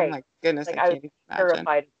loss. Oh my goodness, like, I can't even imagine.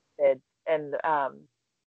 Terrified kids. And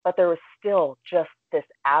but there was still just this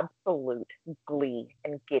absolute glee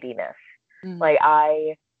and giddiness. Like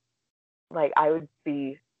I would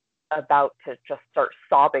be about to just start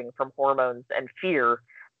sobbing from hormones and fear,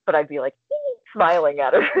 but I'd be like smiling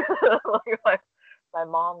at her. Like, my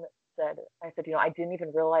mom said, I said, I didn't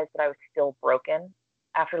even realize that I was still broken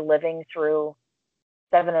after living through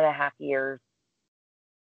 7.5 years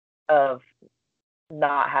of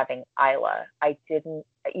not having Isla. I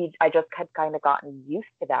just had kind of gotten used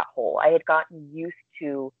to that hole. I had gotten used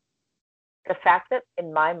to the fact that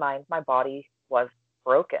in my mind, my body was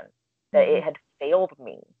broken, that it had failed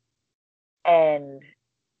me. And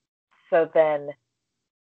so then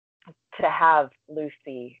to have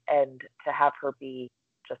Lucy and to have her be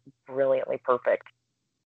just brilliantly perfect,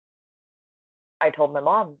 I told my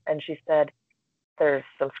mom, and she said, there's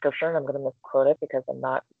some scripture, and I'm going to misquote it because I'm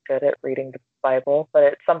not good at reading the Bible, but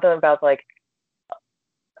it's something about like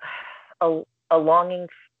a longing.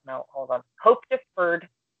 No, hold on. Hope deferred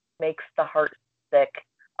makes the heart sick.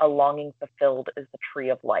 A longing fulfilled is the tree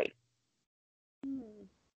of life.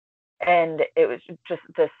 And it was just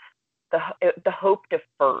the hope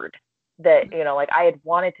deferred that, like, I had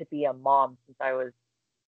wanted to be a mom since I was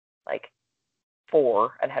like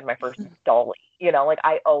 4 and had my first dolly. Like,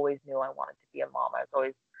 I always knew I wanted to be a mom. I was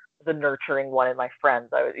always the nurturing one in my friends.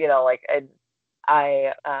 I was, like, and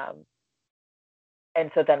and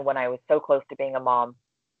so then when I was so close to being a mom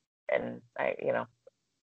and I,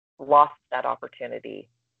 lost that opportunity,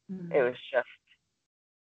 it was just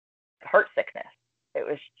heart sickness. It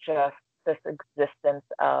was just this existence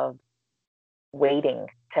of waiting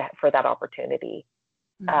for that opportunity.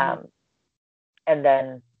 And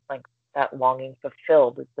then, like, that longing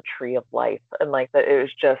fulfilled is the tree of life. And like that, it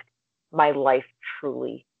was just, my life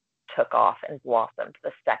truly took off and blossomed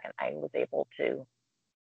the second I was able to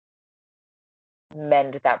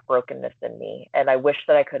mend that brokenness in me. And I wish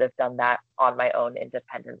that I could have done that on my own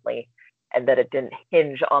independently, and that it didn't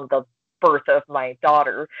hinge on the birth of my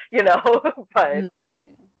daughter, but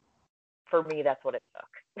for me, that's what it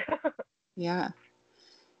took. Yeah.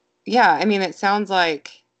 I mean, it sounds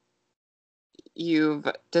like you've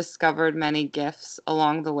discovered many gifts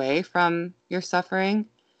along the way from your suffering.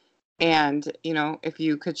 And, if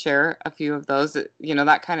you could share a few of those,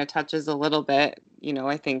 that kind of touches a little bit,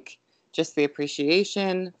 I think just the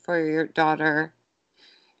appreciation for your daughter.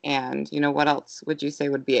 And, what else would you say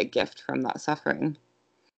would be a gift from that suffering?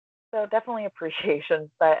 So definitely appreciation,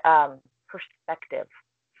 but perspective.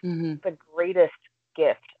 The greatest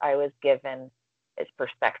gift I was given is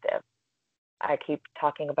perspective. I keep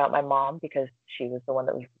talking about my mom because she was the one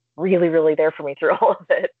that was really, really there for me through all of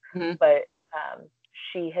it. But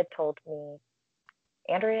she had told me,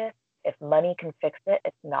 Andrea, if money can fix it,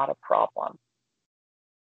 it's not a problem.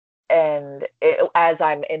 And as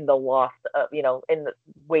I'm in the loss of, in the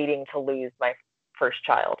waiting to lose my first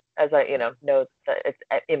child, as I, know that it's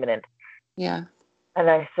imminent. Yeah. And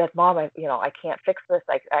I said, Mom, I can't fix this.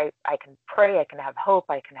 I can pray, I can have hope,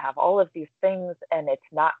 I can have all of these things, and it's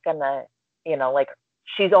not gonna, like,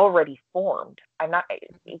 she's already formed.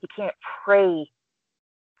 You can't pray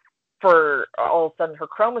for all of a sudden her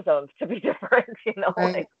chromosomes to be different, you know,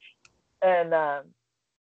 Right. like,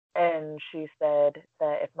 and she said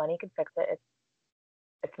that if money can fix it,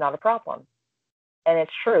 it's not a problem. And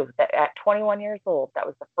it's true that at 21 years old, that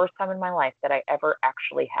was the first time in my life that I ever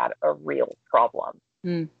actually had a real problem.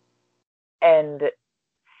 Mm. And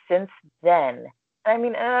since then, I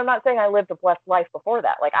mean, and I'm not saying I lived a blessed life before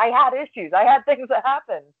that. Like, I had issues, I had things that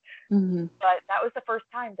happened, Mm-hmm. but that was the first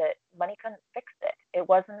time that money couldn't fix it. It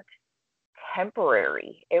wasn't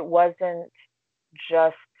temporary. It wasn't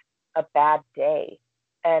just a bad day.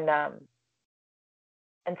 And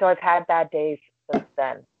so I've had bad days since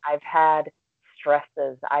then. I've had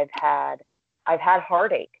stresses. I've had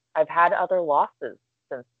heartache. I've had other losses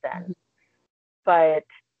since then. Mm-hmm. But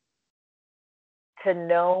to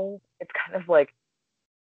know, it's kind of like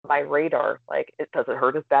my radar. Like, it does it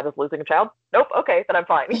hurt as bad as losing a child? Nope. Okay, then I'm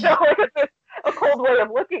fine. You know, like, it's a cold way of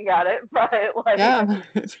looking at it, but like, Yeah.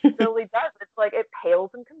 it really does. It's like it pales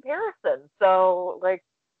in comparison. So, like,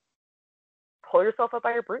 pull yourself up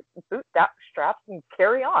by your bootstraps and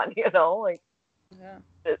carry on. You know, like, Yeah.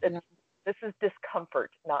 This is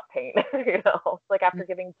discomfort, not pain. You know, it's like after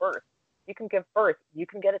giving birth. You can give birth, you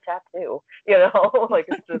can get a tattoo. You know, like,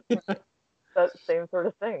 it's just that same sort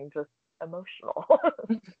of thing, just emotional.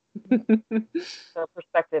 So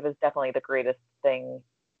perspective is definitely the greatest thing,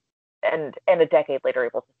 and a decade later,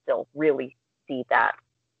 able to still really see that.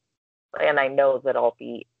 And I know that I'll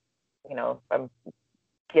be, you know, I'm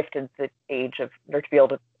gifted the age of, or to be able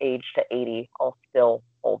to age to 80, I'll still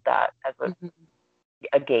hold that as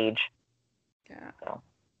a gauge. Yeah. So,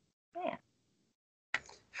 yeah.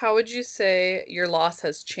 How would you say your loss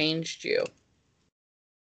has changed you?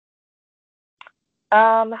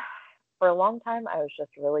 For a long time, I was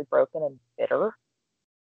just really broken and bitter,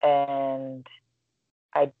 and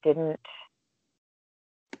I didn't,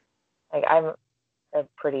 like, I'm a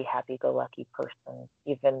pretty happy-go-lucky person,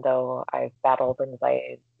 even though I've battled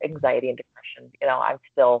anxiety and depression. You know, I'm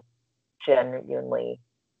still genuinely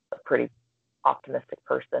a pretty optimistic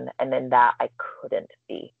person, and in that, I couldn't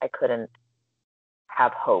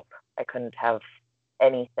have hope. I couldn't have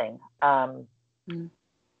anything. And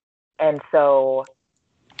so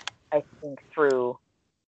I think through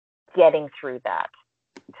getting through that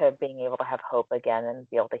to being able to have hope again and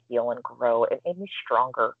be able to heal and grow, it made me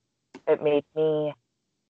stronger. It made me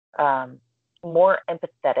more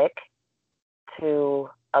empathetic to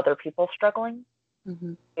other people struggling,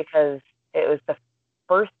 because it was the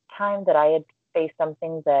first time that I had faced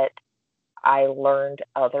something that I learned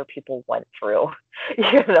other people went through.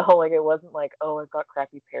 You know, like, it wasn't like, oh, I've got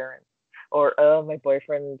crappy parents, or, oh, my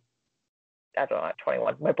boyfriend, I don't know, at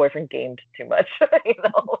 21, my boyfriend gamed too much. You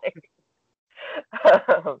know, like,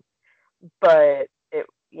 but it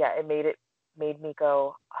made me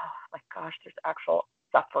go, oh my gosh, there's actual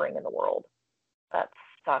suffering in the world. That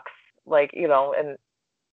sucks. Like, you know, and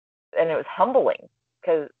it was humbling,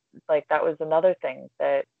 because, like, that was another thing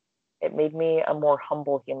that it made me a more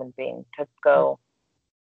humble human being, to go,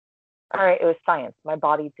 all right, it was science. My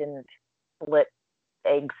body didn't split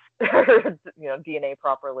eggs, you know, DNA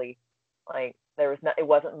properly. Like, it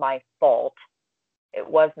wasn't my fault. It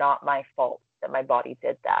was not my fault that my body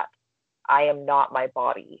did that. I am not my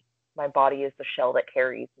body. My body is the shell that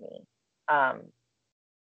carries me.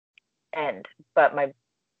 But my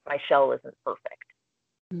shell isn't perfect.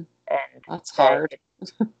 And that's hard.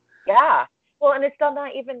 Yeah. Well, and it's done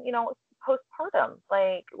that even, you know, postpartum,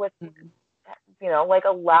 like, with, you know, like,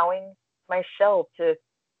 allowing my shell to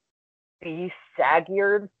be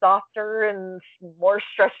saggier and softer and more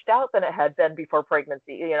stretched out than it had been before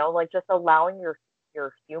pregnancy. You know, like, just allowing your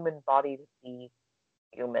human body to be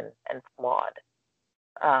human and flawed.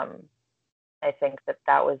 I think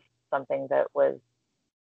that was something that was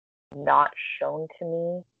not shown to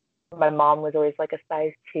me. My mom was always like a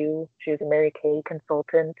size 2. She was a Mary Kay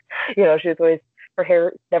consultant. You know, she was always, her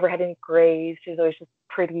hair never had any grays. She was always just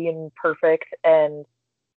pretty and perfect. And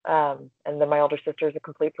then my older sister is a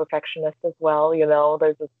complete perfectionist as well. You know,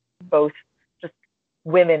 there's just both just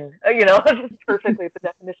women, you know, just perfectly the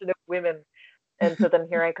definition of women. And so then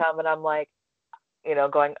here I come, and I'm like, you know,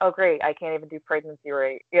 going, oh, great, I can't even do pregnancy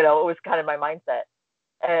right. You know, it was kind of my mindset.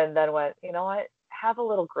 And then went, you know what, have a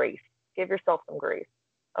little grace. Give yourself some grace.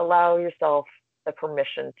 Allow yourself the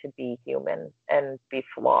permission to be human and be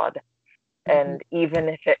flawed. And even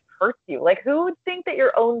if it hurts you, like, who would think that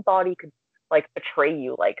your own body could, like, betray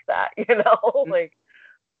you like that, you know? Like,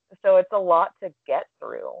 so it's a lot to get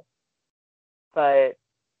through. But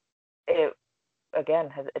it, again,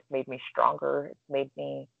 it's made me stronger. It's made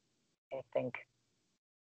me, I think,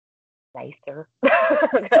 nicer.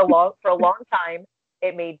 For a long time,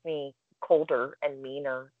 it made me colder and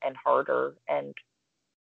meaner and harder and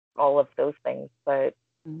all of those things. But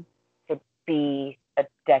to be a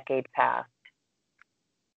decade past,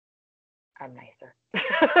 I'm nicer.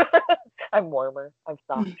 I'm warmer. I'm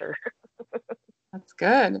softer. That's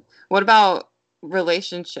good. What about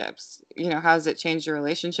relationships? How has it changed your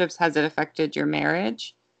relationships? Has it affected your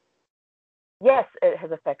marriage? Yes, it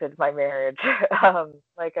has affected my marriage.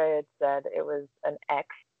 Like I had said, it was an ex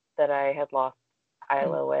that I had lost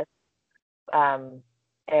Isla with.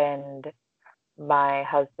 And my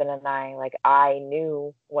husband and I, like, I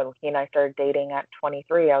knew when he and I started dating at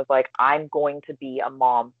 23, I was like, I'm going to be a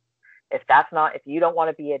mom. If you don't want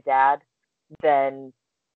to be a dad, then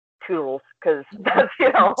toodles, because that's,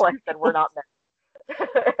 like, then we're not meant.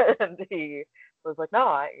 And he was like,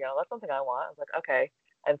 no, that's something I want. I was like, okay.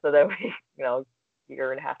 And so then we, a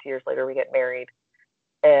year and a half, 2 years later, we get married.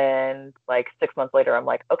 And like 6 months later, I'm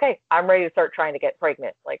like, okay, I'm ready to start trying to get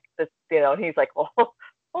pregnant. Like this, and he's like, well,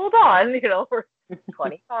 hold on, we're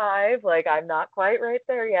 25. Like, I'm not quite right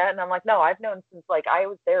there yet. And I'm like, no, I've known since like I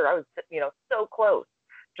was there. I was, so close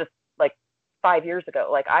just like 5 years ago.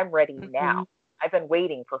 Like, I'm ready now. I've been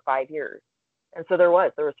waiting for 5 years. And so there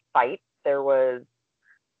was fights. There was,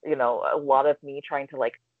 a lot of me trying to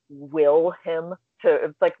like will him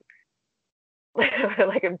to, like,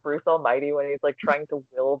 like in Bruce Almighty when he's like trying to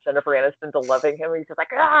will Jennifer Aniston to loving him, he's just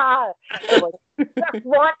like, ah, and, like, I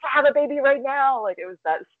want to have a baby right now. Like, it was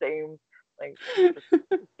that same like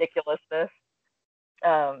ridiculousness.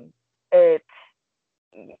 I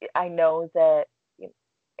know that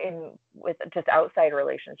with just outside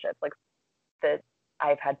relationships, like, that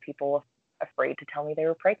I've had people afraid to tell me they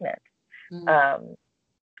were pregnant.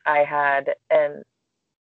 I had, and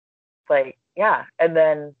like, yeah, and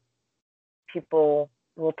then people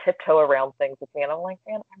will tiptoe around things with me, and I'm like,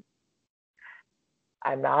 man,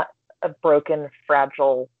 I'm not a broken,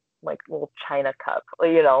 fragile, like, little china cup,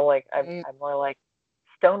 like, I'm more like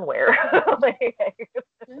stoneware. Like,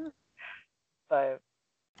 but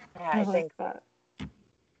yeah, I think that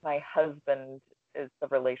my husband is the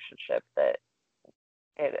relationship that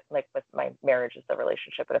like, with my marriage, is the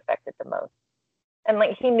relationship it affected the most. And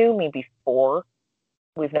like, he knew me before.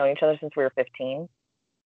 We've known each other since we were 15.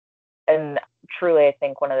 And truly, I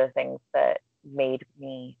think one of the things that made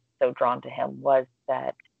me so drawn to him was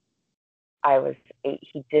that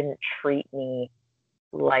he didn't treat me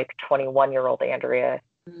like 21-year-old Andrea.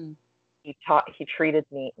 He treated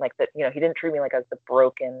me like that, he didn't treat me like I was the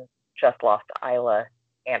broken, just lost Isla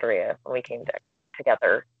Andrea when we came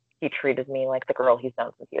together. He treated me like the girl he's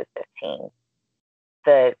known since he was 15.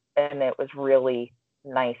 And it was really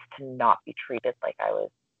nice to not be treated like I was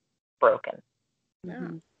broken. Yeah.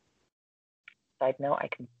 Side note, I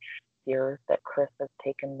can hear that Chris has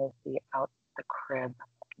taken Lucy out the crib. I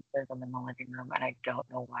can hear them in the living room, and I don't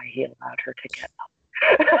know why he allowed her to get up.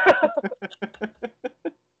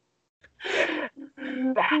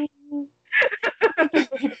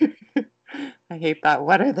 I hate that.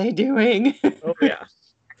 What are they doing? Oh, yeah.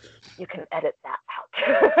 You can edit that out.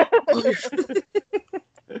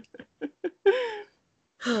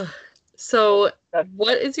 So,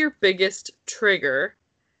 what is your biggest trigger,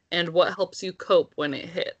 and what helps you cope when it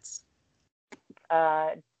hits?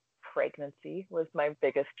 Pregnancy was my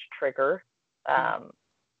biggest trigger,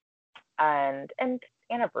 and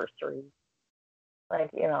anniversaries.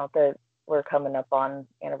 Like, that we're coming up on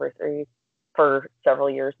anniversaries for several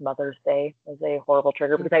years. Mother's Day was a horrible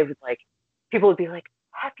trigger, because I was like, people would be like,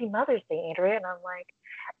 "Happy Mother's Day, Andrea," and I'm like,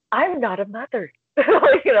 I'm not a mother.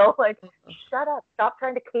 Like, shut up, stop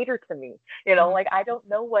trying to cater to me. Like, I don't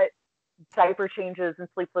know what diaper changes and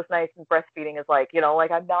sleepless nights and breastfeeding is like.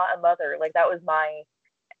 Like, I'm not a mother. Like, that was my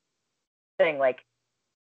thing. Like,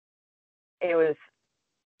 it was,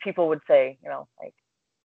 people would say, like,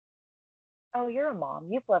 oh, you're a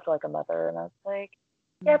mom, you've loved like a mother. And I was like,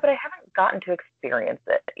 yeah, but I haven't gotten to experience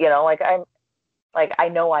it. Like, I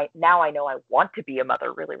know I want to be a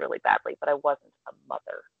mother really, really badly, but I wasn't a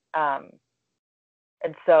mother.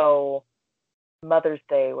 And so Mother's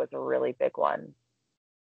Day was a really big one.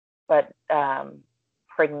 But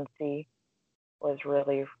pregnancy was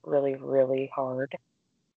really, really, really hard.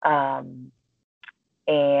 And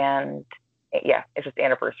yeah, it's just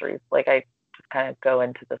anniversaries. Like, I just kind of go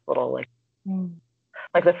into this little, like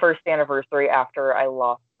the first anniversary after I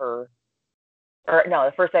lost her, or no,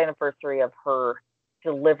 the first anniversary of her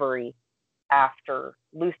delivery after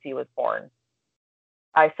Lucy was born.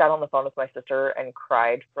 I sat on the phone with my sister and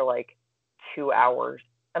cried for like 2 hours.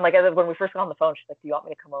 And like, when we first got on the phone, she's like, "Do you want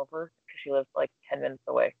me to come over?" Because she lives like 10 minutes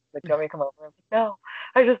away. Like, "Do you want me to come over?" I was like, "No,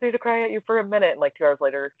 I just need to cry at you for a minute." And like 2 hours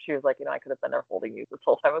later, she was like, "I could have been there holding you this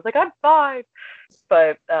whole time." I was like, "I'm fine."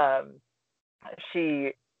 But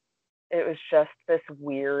it was just this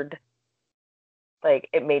weird, like,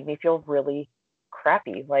 it made me feel really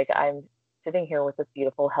crappy. Like, I'm sitting here with this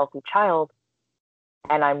beautiful, healthy child,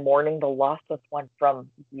 and I'm mourning the loss of one from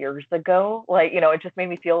years ago. Like, it just made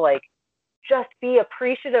me feel like, just be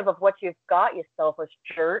appreciative of what you've got, you selfish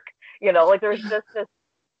jerk. Like, there's just this,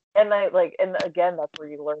 and and again, that's where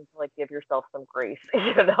you learn to, like, give yourself some grace,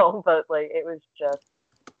 but, like, it was just,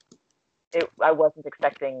 I wasn't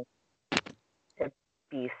expecting to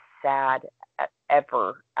be sad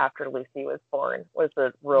ever after Lucy was born. Was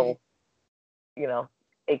a real,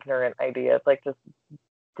 ignorant idea. It's like, just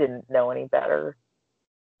didn't know any better.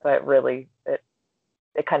 But really, it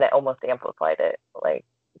kind of almost amplified it, like,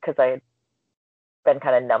 because I had been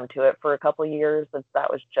kind of numb to it for a couple of years. That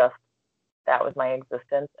was my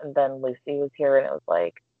existence. And then Lucy was here, and it was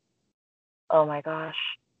like, oh my gosh,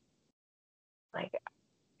 like,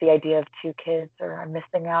 the idea of 2 kids, or I'm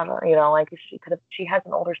missing out on, like, she has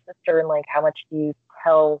an older sister, and, like, how much do you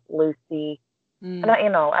tell Lucy? And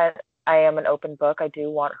I am an open book. I do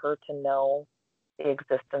want her to know the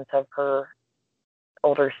existence of her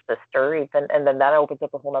older sister, even, and then that opens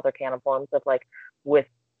up a whole other can of worms of, like, with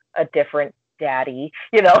a different daddy,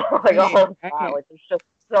 like, all that. Like, there's just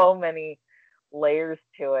so many layers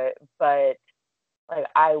to it. But, like,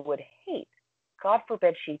 I would hate, God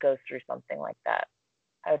forbid she goes through something like that,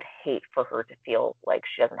 I would hate for her to feel like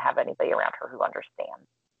she doesn't have anybody around her who understands,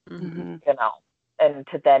 and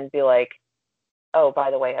to then be like, oh,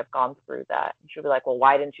 by the way, I've gone through that. And she'll be like, well,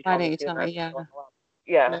 why didn't you tell me sooner? Yeah.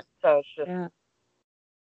 So it's just,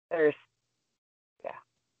 there's,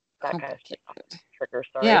 that kind of trigger,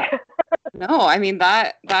 sorry. Yeah. No, I mean,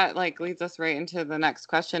 that like leads us right into the next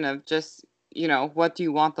question of just, what do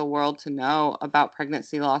you want the world to know about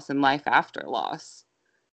pregnancy loss and life after loss?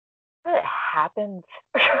 It happens,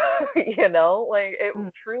 like,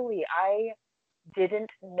 it truly, I didn't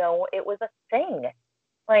know it was a thing.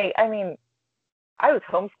 Like, I mean, I was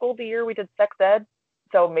homeschooled the year we did sex ed,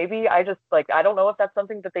 so maybe I just, like, I don't know if that's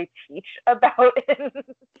something that they teach about in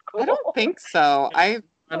school. I don't think so. I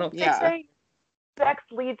don't think they, sex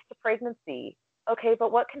leads to pregnancy. Okay,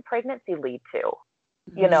 but what can pregnancy lead to?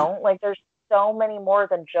 Like, there's so many more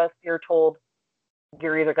than just you're told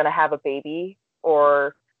you're either going to have a baby,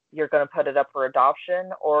 or you're going to put it up for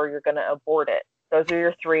adoption, or you're going to abort it. Those are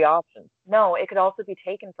your 3 options. No, it could also be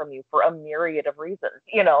taken from you for a myriad of reasons,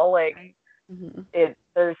 like,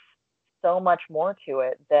 there's so much more to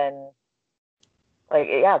it than, like,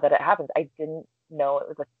 that it happens. I didn't know it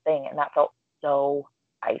was a thing, and that felt so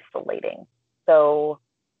isolating. So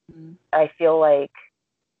I feel like,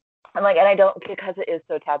 and I don't, because it is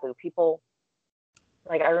so taboo, people,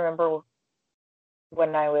 like, I remember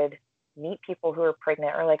when I would meet people who were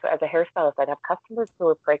pregnant, or, like, as a hairstylist, I'd have customers who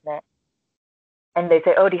were pregnant, and they'd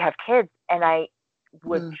say, oh, do you have kids? And I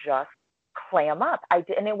would just clam up. I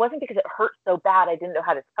did, and it wasn't because it hurt so bad I didn't know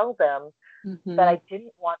how to tell them, but I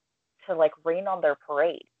didn't want to, like, rain on their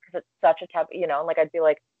parade, because it's such a taboo, like, I'd be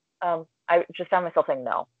like, I just found myself saying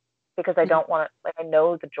no, because I don't want to, like, I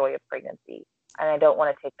know the joy of pregnancy, and I don't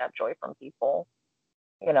want to take that joy from people,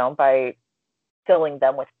 by filling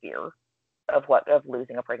them with fear of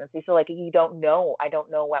losing a pregnancy. So, like, I don't know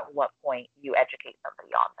at what point you educate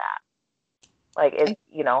somebody on that. Like,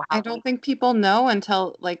 I don't think people know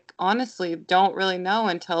until, like, honestly, don't really know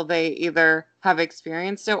until they either have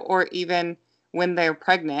experienced it, or even when they're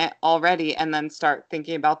pregnant already, and then start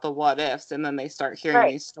thinking about the what ifs, and then they start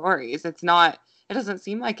hearing these stories. It doesn't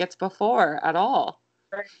seem like it's before at all.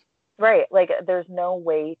 Right. Like, there's no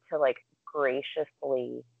way to, like,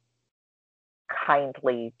 graciously,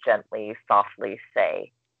 kindly, gently, softly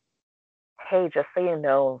say, hey, just so you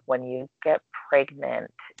know, when you get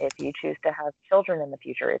pregnant, if you choose to have children in the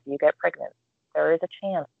future, if you get pregnant, there is a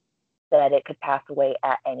chance that it could pass away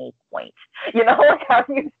at any point. Like, how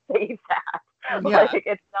do you say that? Yeah. Like,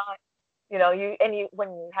 it's not, when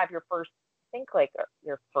you have your first, I think, like,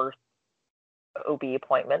 your first OB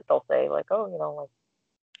appointment, they'll say, like, oh, like,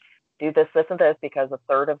 do this, this, and this, because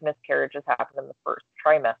 1/3 of miscarriages happen in the first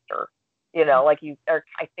trimester. Like, you are,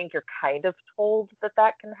 I think you're kind of told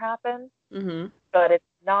that can happen, but it's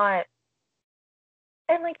not.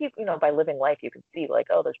 And, like, by living life, you can see, like,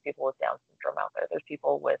 oh, there's people with Down syndrome out there. There's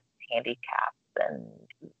people with handicaps and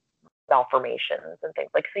malformations and things,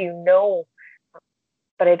 like, so,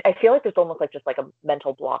 but I feel like there's almost, like, just, like, a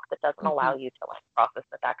mental block that doesn't allow you to, like, process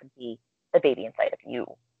that could be the baby inside of you,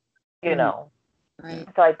 Right.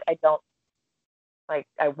 So I don't, like,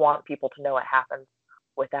 I want people to know it happens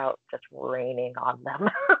without just raining on them.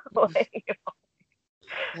 Like,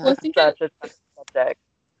 Well, I think such a subject.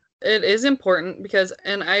 It is important because,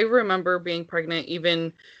 and I remember being pregnant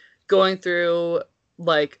even going through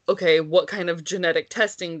like, okay, what kind of genetic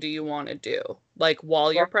testing do you want to do? Like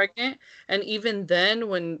while you're pregnant? And even then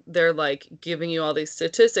when they're like giving you all these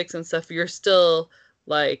statistics and stuff, you're still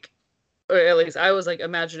like, or at least I was like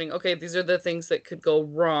imagining, okay, these are the things that could go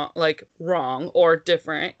wrong, like wrong or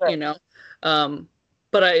different, Right. you know.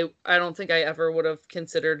 But I don't think I ever would have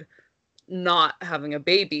considered not having a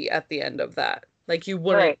baby at the end of that. Like you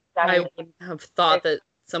wouldn't, I wouldn't have thought that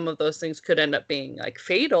some of those things could end up being like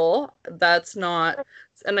fatal. That's not,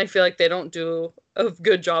 and I feel like they don't do a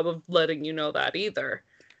good job of letting you know that either.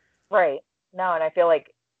 Right. No, and I feel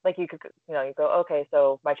like you could, you go, okay,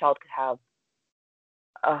 so my child could have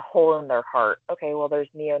a hole in their heart. Okay, well, there's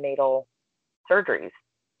neonatal surgeries.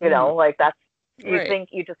 You know, like that's, you think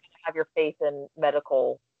you just have your faith in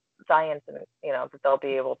medical science and, that they'll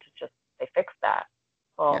be able to just, they fix that.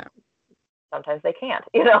 Well, sometimes they can't,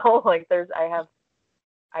 like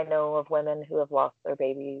I know of women who have lost their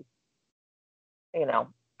babies,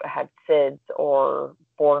 had SIDS or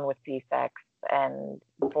born with defects and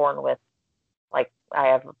born with, like, I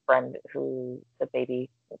have a friend who the baby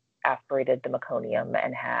aspirated the meconium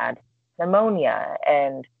and had pneumonia,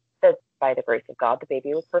 and that by the grace of God, the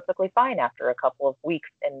baby was perfectly fine after a couple of weeks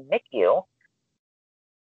in NICU.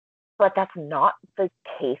 But that's not the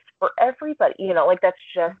case for everybody, like that's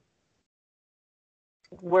just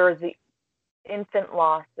where the infant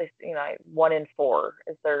loss is, 1 in 4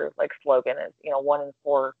 is their like slogan is, 1 in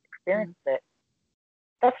 4 experience it.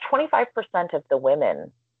 That's 25% of the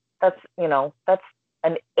women. That's, that's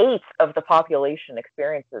an eighth of the population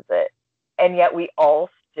experiences it. And yet we all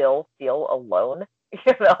still feel alone,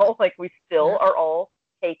 like we still are all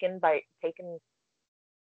taken by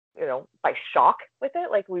shock with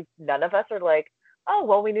it. Like none of us are like, oh,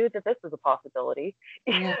 well, we knew that this was a possibility.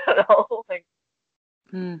 Like, I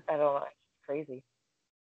don't know. It's crazy.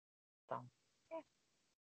 So,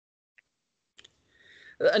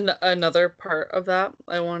 Another part of that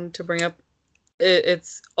I wanted to bring up,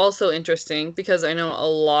 it's also interesting because I know a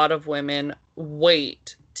lot of women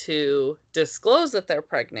wait to disclose that they're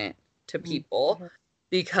pregnant to people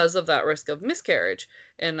because of that risk of miscarriage.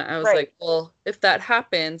 And I was like, well, if that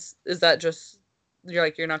happens, is that just,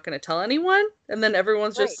 you're not going to tell anyone? And then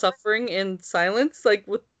everyone's just suffering in silence, like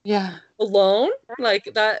with alone?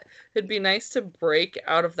 Like that, it'd be nice to break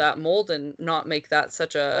out of that mold and not make that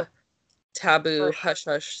such a taboo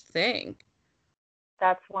hush-hush thing.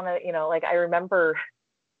 That's one of, like I remember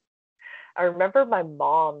my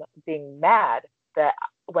mom being mad that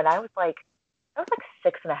when I was like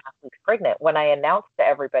 6.5 weeks pregnant when I announced to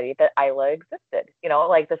everybody that Isla existed.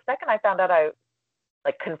 Like the second I found out I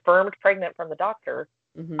like confirmed pregnant from the doctor,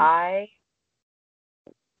 I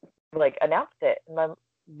like announced it. And my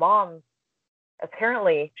mom,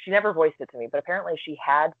 apparently, she never voiced it to me, but apparently she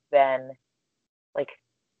had been like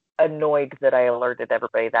annoyed that I alerted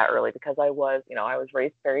everybody that early because I was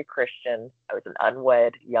raised very Christian. I was an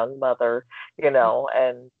unwed young mother,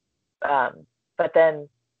 and but then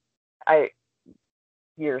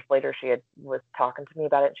years later she was talking to me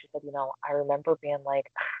about it and she said, I remember being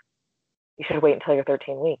like, you should wait until you're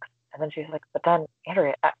 13 weeks. And then she's like, but then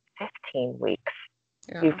Andrea, at 15 weeks,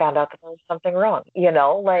 you found out that there was something wrong,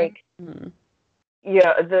 like,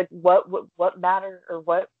 what matter or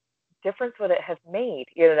what difference would it have made,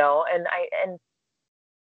 and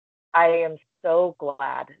I am so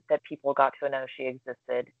glad that people got to know she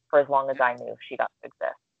existed for as long as I knew she got to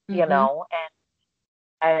exist,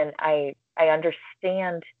 and I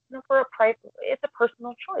understand, for a private, it's a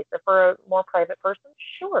personal choice. If for a more private person,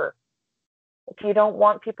 sure. If you don't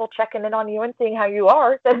want people checking in on you and seeing how you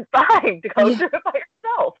are, then fine, to go through it by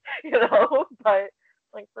yourself, But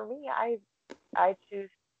like for me, I choose.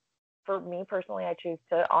 For me personally, I choose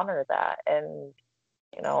to honor that, and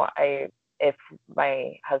if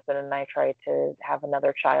my husband and I tried to have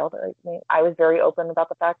another child, I was very open about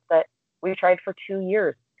the fact that we tried for 2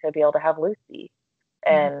 years to be able to have Lucy,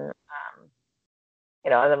 and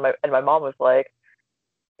and then my mom was like,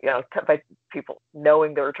 by people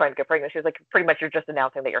knowing they were trying to get pregnant, she was like, pretty much you're just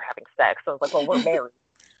announcing that you're having sex. So I was like, well, we're married.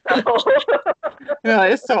 So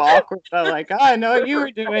it's so awkward. But like, oh, I know what you were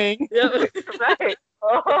doing. Right.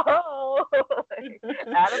 Oh,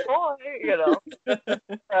 attaboy,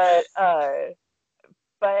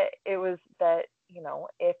 but it was that,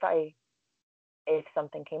 if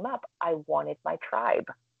something came up, I wanted my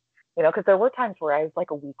tribe, because there were times where I was like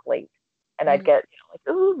a week late and I'd get, like,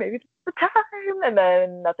 oh, maybe it's the time. And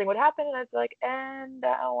then nothing would happen. And I'd be like, and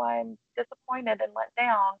now I'm disappointed and let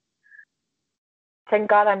down. Thank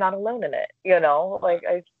God I'm not alone in it, like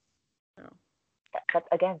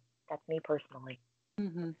that's me personally. I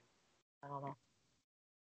don't know.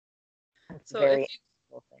 So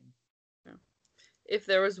if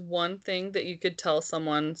there was one thing that you could tell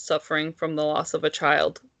someone suffering from the loss of a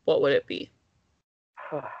child, what would it be?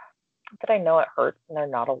 That I know it hurts and they're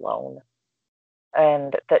not alone.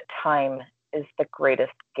 And that time is the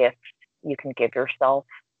greatest gift you can give yourself.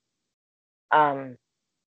 That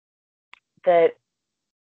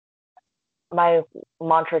my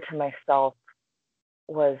mantra to myself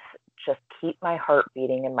was just keep my heart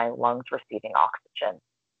beating and my lungs receiving oxygen.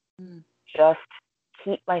 Mm. Just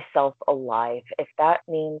keep myself alive. If that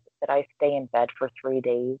means that I stay in bed for 3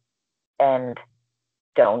 days and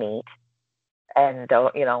don't eat and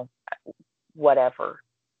don't, whatever,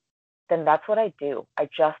 then that's what I do. I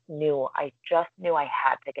just knew I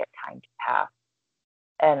had to get time to pass.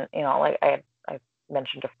 And, like I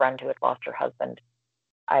mentioned a friend who had lost her husband.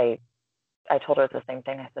 I told her the same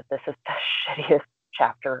thing. I said, this is the shittiest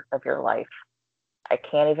chapter of your life. I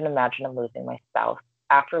can't even imagine I'm losing my spouse.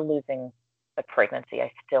 After losing the pregnancy,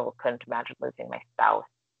 I still couldn't imagine losing my spouse.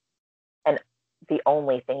 And the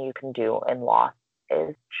only thing you can do in loss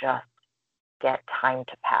is just get time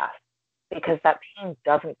to pass, because that pain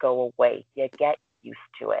doesn't go away. You get used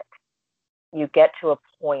to it. You get to a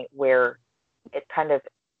point where it kind of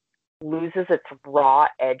loses its raw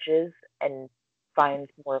edges and finds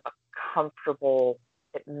more of a comfortable,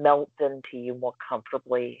 it melts into you more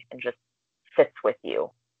comfortably and just sits with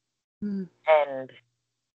you. Mm.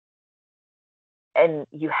 And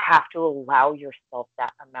you have to allow yourself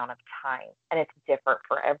that amount of time. And it's different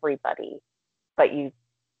for everybody, but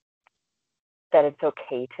that it's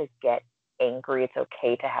okay to get angry. It's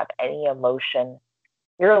okay to have any emotion.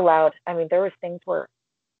 You're allowed. I mean, there was days where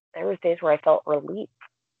I felt relief.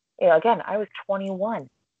 Again, I was 21.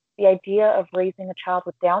 The idea of raising a child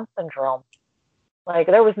with Down syndrome, like,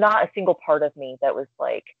 there was not a single part of me that was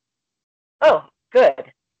like, oh,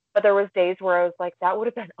 good. But there was days where I was like, that would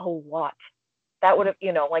have been a lot. That would have,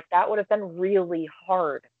 that would have been really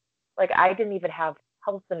hard. Like, I didn't even have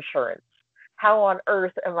health insurance. How on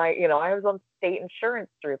earth am I, I was on state insurance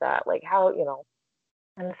through that. Like, how,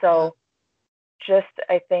 and so just,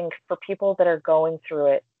 I think for people that are going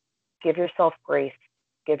through it, give yourself grace,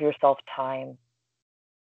 give yourself time,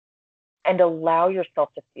 and allow yourself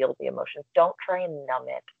to feel the emotions. Don't try and numb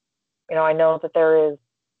it. I know that there's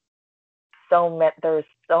so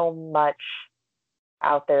much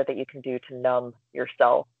out there that you can do to numb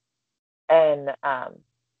yourself. And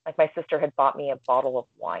like, my sister had bought me a bottle of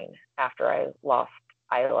wine after I lost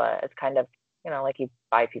Isla. It's kind of, like you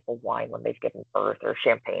buy people wine when they've given birth, or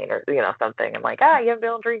champagne, or something, and like, you haven't been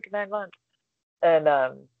able to drink in 9 months. And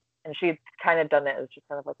she'd kind of done it. It was just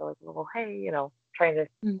kind of like a little, hey, trying to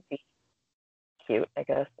be cute, I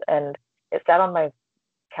guess. And it sat on my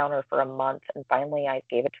counter for a month, and finally I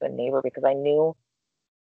gave it to a neighbor, because I knew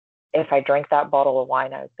if I drank that bottle of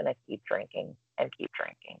wine, I was going to keep drinking and keep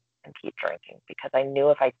drinking and keep drinking, because I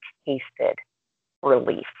knew if I tasted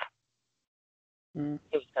relief, it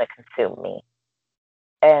was going to consume me.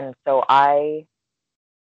 And so I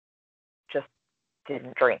just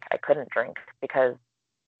didn't drink. I couldn't drink, because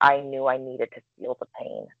I knew I needed to feel the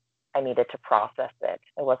pain. I needed to process it.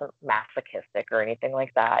 It wasn't masochistic or anything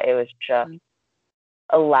like that. It was just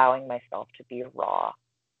allowing myself to be raw.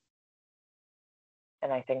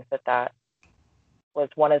 And I think that was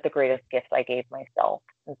one of the greatest gifts I gave myself.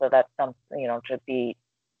 And so that's something, to be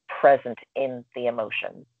present in the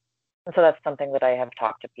emotions. And so that's something that I have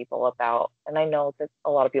talked to people about. And I know that a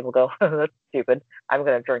lot of people go, that's stupid. I'm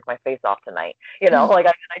going to drink my face off tonight. Like,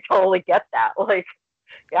 I totally get that. Like,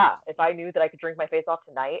 yeah, if I knew that I could drink my face off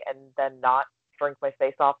tonight and then not drink my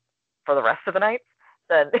face off for the rest of the night,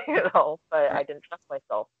 then, but I didn't trust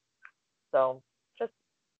myself. So just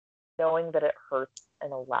knowing that it hurts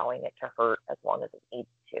and allowing it to hurt as long as it needs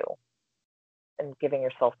to, and giving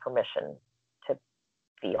yourself permission to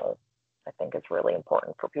feel, I think is really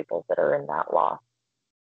important for people that are in that loss.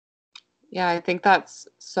 Yeah, I think that's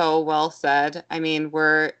so well said. I mean,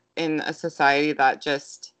 we're in a society that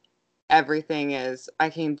just everything is, I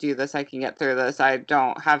can do this, I can get through this, I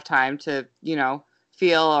don't have time to,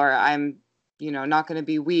 feel, or I'm, not going to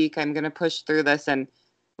be weak, I'm going to push through this. And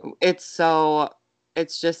it's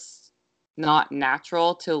just not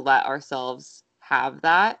natural to let ourselves have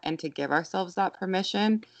that and to give ourselves that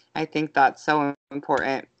permission. I think that's so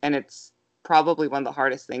important. And it's probably one of the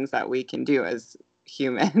hardest things that we can do as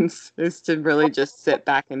humans is to really just sit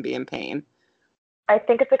back and be in pain. I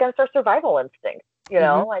think it's against our survival instinct.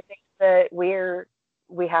 I think that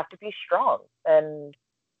we have to be strong, and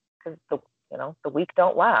because the weak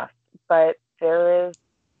don't last. But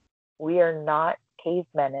we are not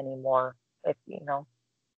cavemen anymore. If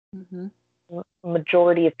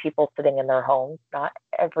majority of people sitting in their homes, not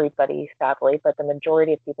everybody, sadly, but the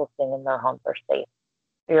majority of people sitting in their homes are safe.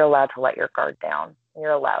 You're allowed to let your guard down.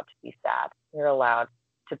 You're allowed to be sad. You're allowed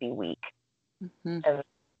to be weak. Mm-hmm.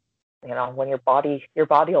 And when your body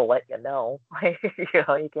will let you know.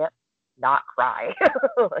 You can't not cry.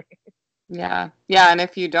 Yeah. And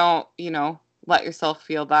if you don't, let yourself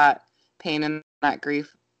feel that pain and that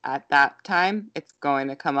grief at that time, it's going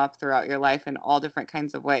to come up throughout your life in all different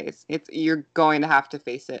kinds of ways. You're going to have to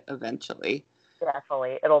face it eventually.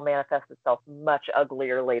 Definitely. It'll manifest itself much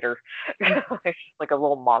uglier later. It's just like a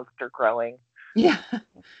little monster growing. Yeah.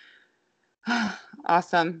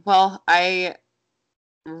 Awesome. Well, I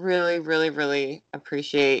really, really, really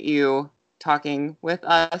appreciate you talking with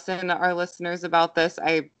us and our listeners about this.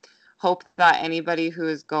 I hope that anybody who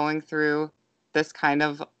is going through this kind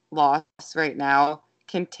of loss right now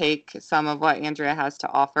can take some of what Andrea has to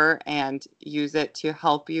offer and use it to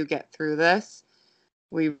help you get through this.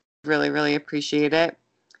 We really, really appreciate it.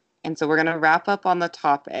 And so we're going to wrap up on the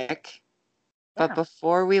topic. Yeah. But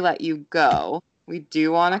before we let you go, we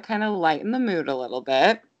do want to kind of lighten the mood a little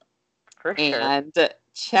bit. For sure. And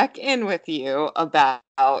check in with you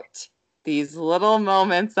about these little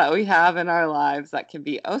moments that we have in our lives that can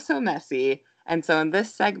be oh so messy. And so in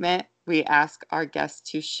this segment, we ask our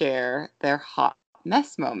guests to share their hot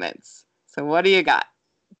mess moments. So what do you got?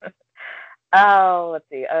 Oh, let's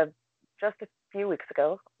see. Just a few weeks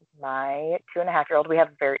ago, my 2.5-year-old, we have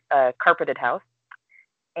a very carpeted house,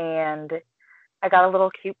 and I got a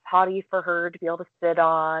little cute potty for her to be able to sit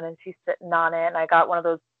on, and she's sitting on it. And I got one of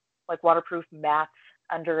those like waterproof mats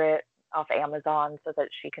under it off Amazon so that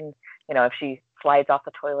she can, if she slides off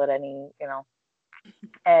the toilet and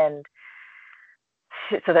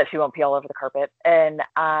so that she won't pee all over the carpet. And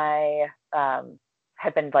I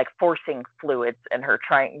had been like forcing fluids in her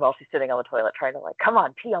while she's sitting on the toilet, trying to like, come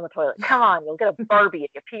on, pee on the toilet. Come on, you'll get a Barbie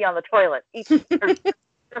if you pee on the toilet. Just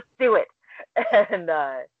do it. And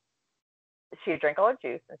she drank all her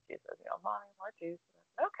juice, and she says, Mommy, more juice.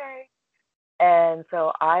 Okay. And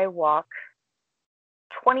so I walk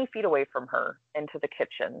 20 feet away from her into the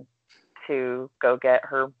kitchen to go get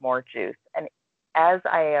her more juice. And as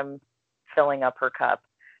I am filling up her cup,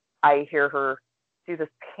 I hear her do this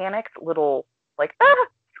panicked little like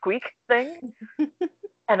squeak thing.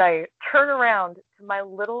 And I turn around to my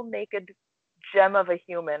little naked gem of a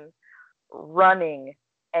human running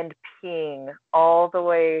and peeing all the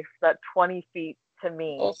way that 20 feet to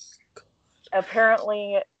me. Oh,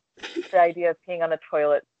 apparently, the idea of peeing on a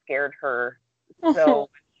toilet scared her. So when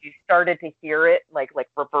she started to hear it, like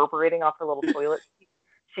reverberating off her little toilet seat,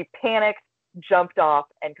 she panicked, jumped off,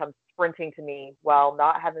 and comes sprinting to me while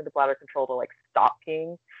not having the bladder control to like stop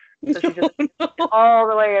peeing. So she just all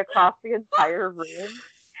the way across the entire room.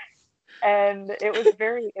 And it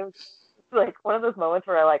was like one of those moments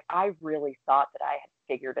where I really thought that I had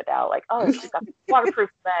figured it out. Like, oh, she's got the waterproof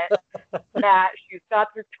mat, she's got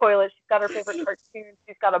her toilet, she's got her favorite cartoon,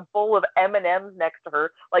 she's got a bowl of M&Ms next to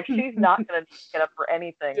her. Like, she's not going to get up for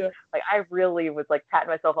anything. Yeah. Like, I really was like patting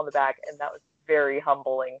myself on the back, and that was very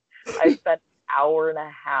humbling. I spent an hour and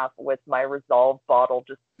a half with my Resolve bottle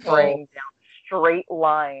just spraying down a straight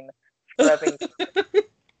line, scrubbing.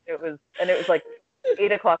 It was like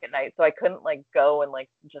 8 o'clock at night, so I couldn't like go and like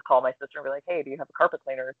just call my sister and be like, hey, do you have a carpet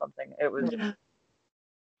cleaner or something? It was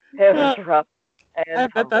rough. And I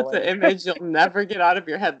bet that's an image you'll never get out of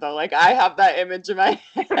your head though. Like, I have that image in my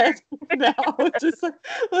head now, just a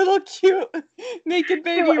little cute naked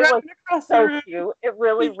baby running across the room. Cute. It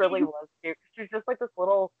really, really was cute. She's just like this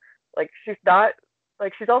little, like, she's not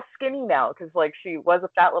like, she's all skinny now because like she was a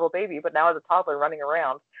fat little baby, but now as a toddler running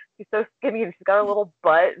around, she's so skinny and she's got her little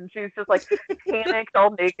butt and she's just like panicked, all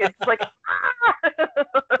naked. She's like,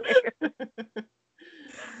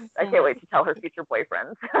 I can't wait to tell her future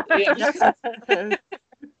boyfriends.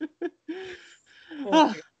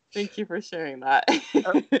 Oh, thank you for sharing that.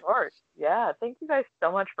 Of course. Yeah. Thank you guys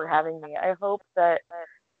so much for having me. I hope that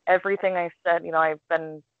everything I said, I've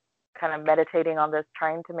been kind of meditating on this,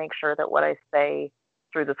 trying to make sure that what I say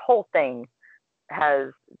through this whole thing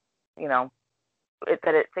has, that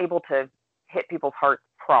it's able to hit people's hearts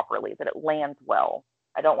properly, that it lands well.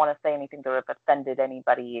 I don't want to say anything that have offended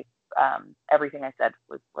anybody. Everything I said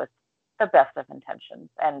was with the best of intentions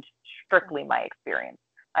and strictly my experience.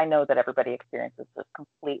 I know that everybody experiences this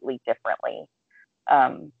completely differently.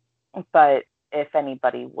 But if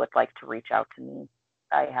anybody would like to reach out to me,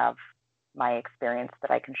 I have my experience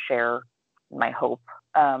that I can share, my hope.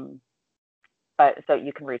 But so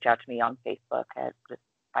you can reach out to me on Facebook. Just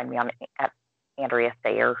find me at Andrea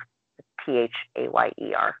Thayer,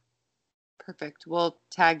 Thayer. Perfect. We'll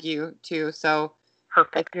tag you too. So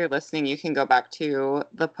perfect. If you're listening, you can go back to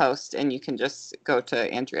the post and you can just go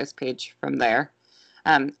to Andrea's page from there.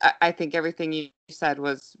 I think everything you said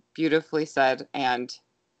was beautifully said and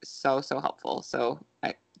so helpful. So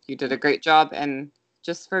you did a great job, and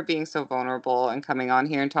just for being so vulnerable and coming on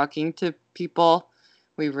here and talking to people,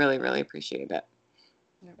 we really appreciate it.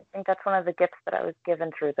 I think that's one of the gifts that I was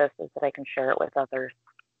given through this, is that I can share it with others.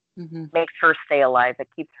 Mm-hmm. Makes her stay alive. It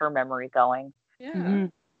keeps her memory going. Yeah. Mm-hmm.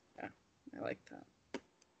 Yeah, I like that.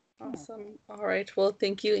 Awesome. All right. Well,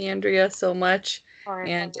 thank you, Andrea, so much. Right.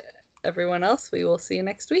 And everyone else, we will see you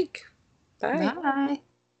next week. Bye. Bye.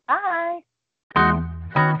 Bye.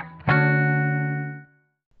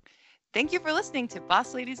 Thank you for listening to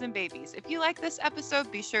Boss Ladies and Babies. If you like this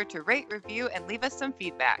episode, be sure to rate, review, and leave us some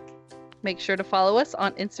feedback. Make sure to follow us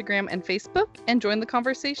on Instagram and Facebook, and join the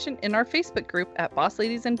conversation in our Facebook group at Boss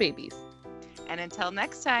Ladies and Babies. And until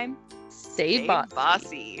next time, Stay bossy.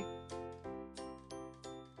 bossy.